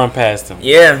 They're gonna run past them.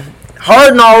 Yeah.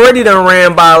 Harden already done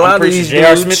ran by a lot of these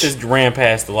J.R. dudes. Smith has ran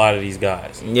past a lot of these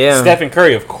guys. Yeah. Stephen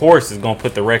Curry, of course, is going to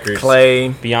put the records Clay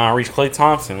beyond reach. Klay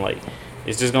Thompson, like,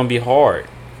 it's just going to be hard.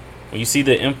 When you see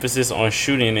the emphasis on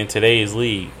shooting in today's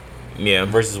league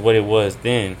versus what it was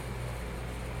then,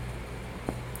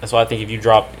 that's why I think if you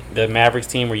drop the Mavericks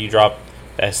team or you drop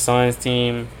that Suns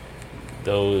team,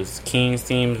 those Kings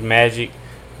teams, Magic,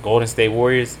 Golden State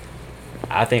Warriors,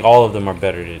 I think all of them are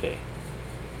better today.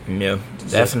 Yeah,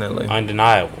 definitely.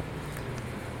 Undeniable.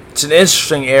 It's an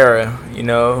interesting era, you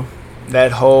know,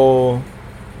 that whole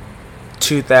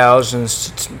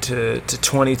 2000s to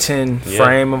 2010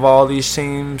 frame of all these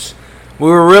teams we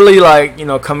were really like,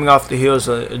 coming off the heels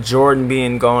of Jordan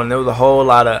being gone. There was a whole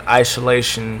lot of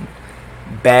isolation,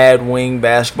 bad wing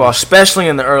basketball, especially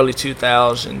in the early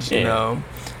 2000s.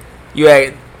 You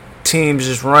had teams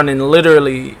just running,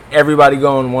 literally everybody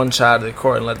going one side of the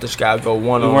court and let this guy go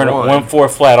one on one. 1-4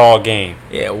 flat all game.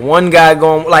 Yeah, one guy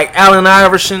going like Allen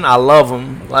Iverson. I love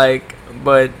him,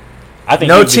 but I think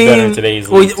no he'd be team. better in today's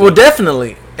league. Well,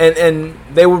 definitely, and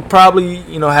they would probably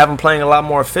have him playing a lot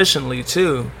more efficiently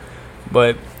too,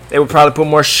 but they would probably put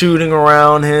more shooting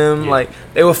around him. Yeah. Like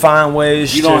they would find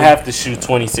ways. You don't have to shoot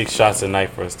 26 shots a night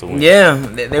for us to win. Yeah,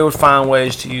 they would find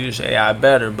ways to use AI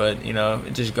better, but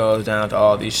it just goes down to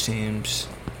all these teams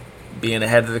being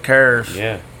ahead of the curve.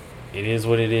 Yeah, it is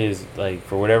what it is. Like,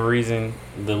 for whatever reason,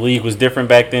 the league was different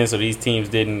back then, so these teams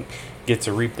didn't get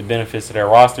to reap the benefits of their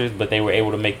rosters, but they were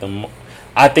able to make them.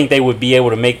 I think they would be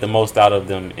able to make the most out of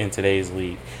them in today's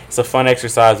league. It's a fun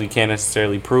exercise we can't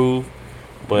necessarily prove,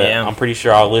 but yeah. I'm pretty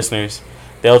sure our listeners,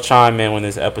 they'll chime in when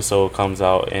this episode comes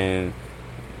out, and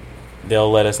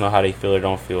they'll let us know how they feel or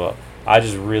don't feel. I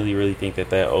just really, really think that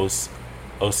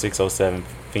 06-07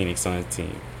 Phoenix Suns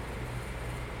team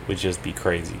would just be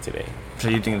crazy today. So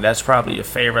you think that's probably your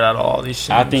favorite out of all these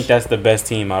teams? I think that's the best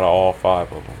team out of all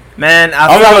 5 of them. Man,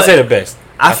 I'm not going to say the best.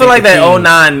 I feel like that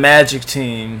 09 Magic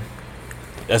team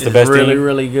that's the best really, team?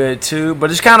 really good too. But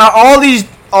it's kind of all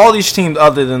these teams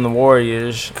other than the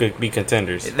Warriors could be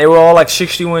contenders. They were all like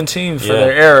 60-win teams for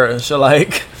their era. So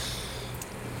like,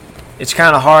 it's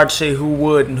kind of hard to say who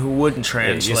would and who wouldn't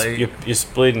translate. You're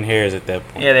splitting hairs at that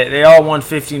point. Yeah, they all won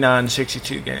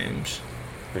 59-62 games.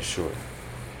 For sure.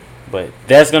 But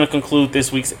that's going to conclude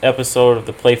this week's episode of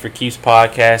the Play for Keeps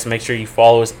podcast. Make sure you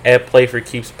follow us at Play for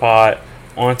Keeps Pod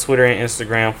on Twitter and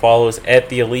Instagram. Follow us at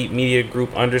the Elite Media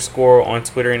Group _ on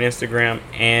Twitter and Instagram,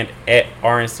 and at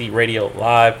RNC Radio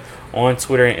Live on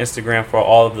Twitter and Instagram for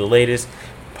all of the latest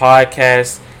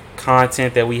podcast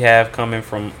content that we have coming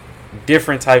from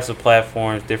different types of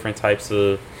platforms, different types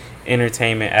of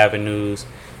entertainment avenues.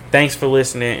 Thanks for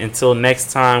listening. Until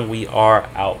next time, we are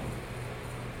out.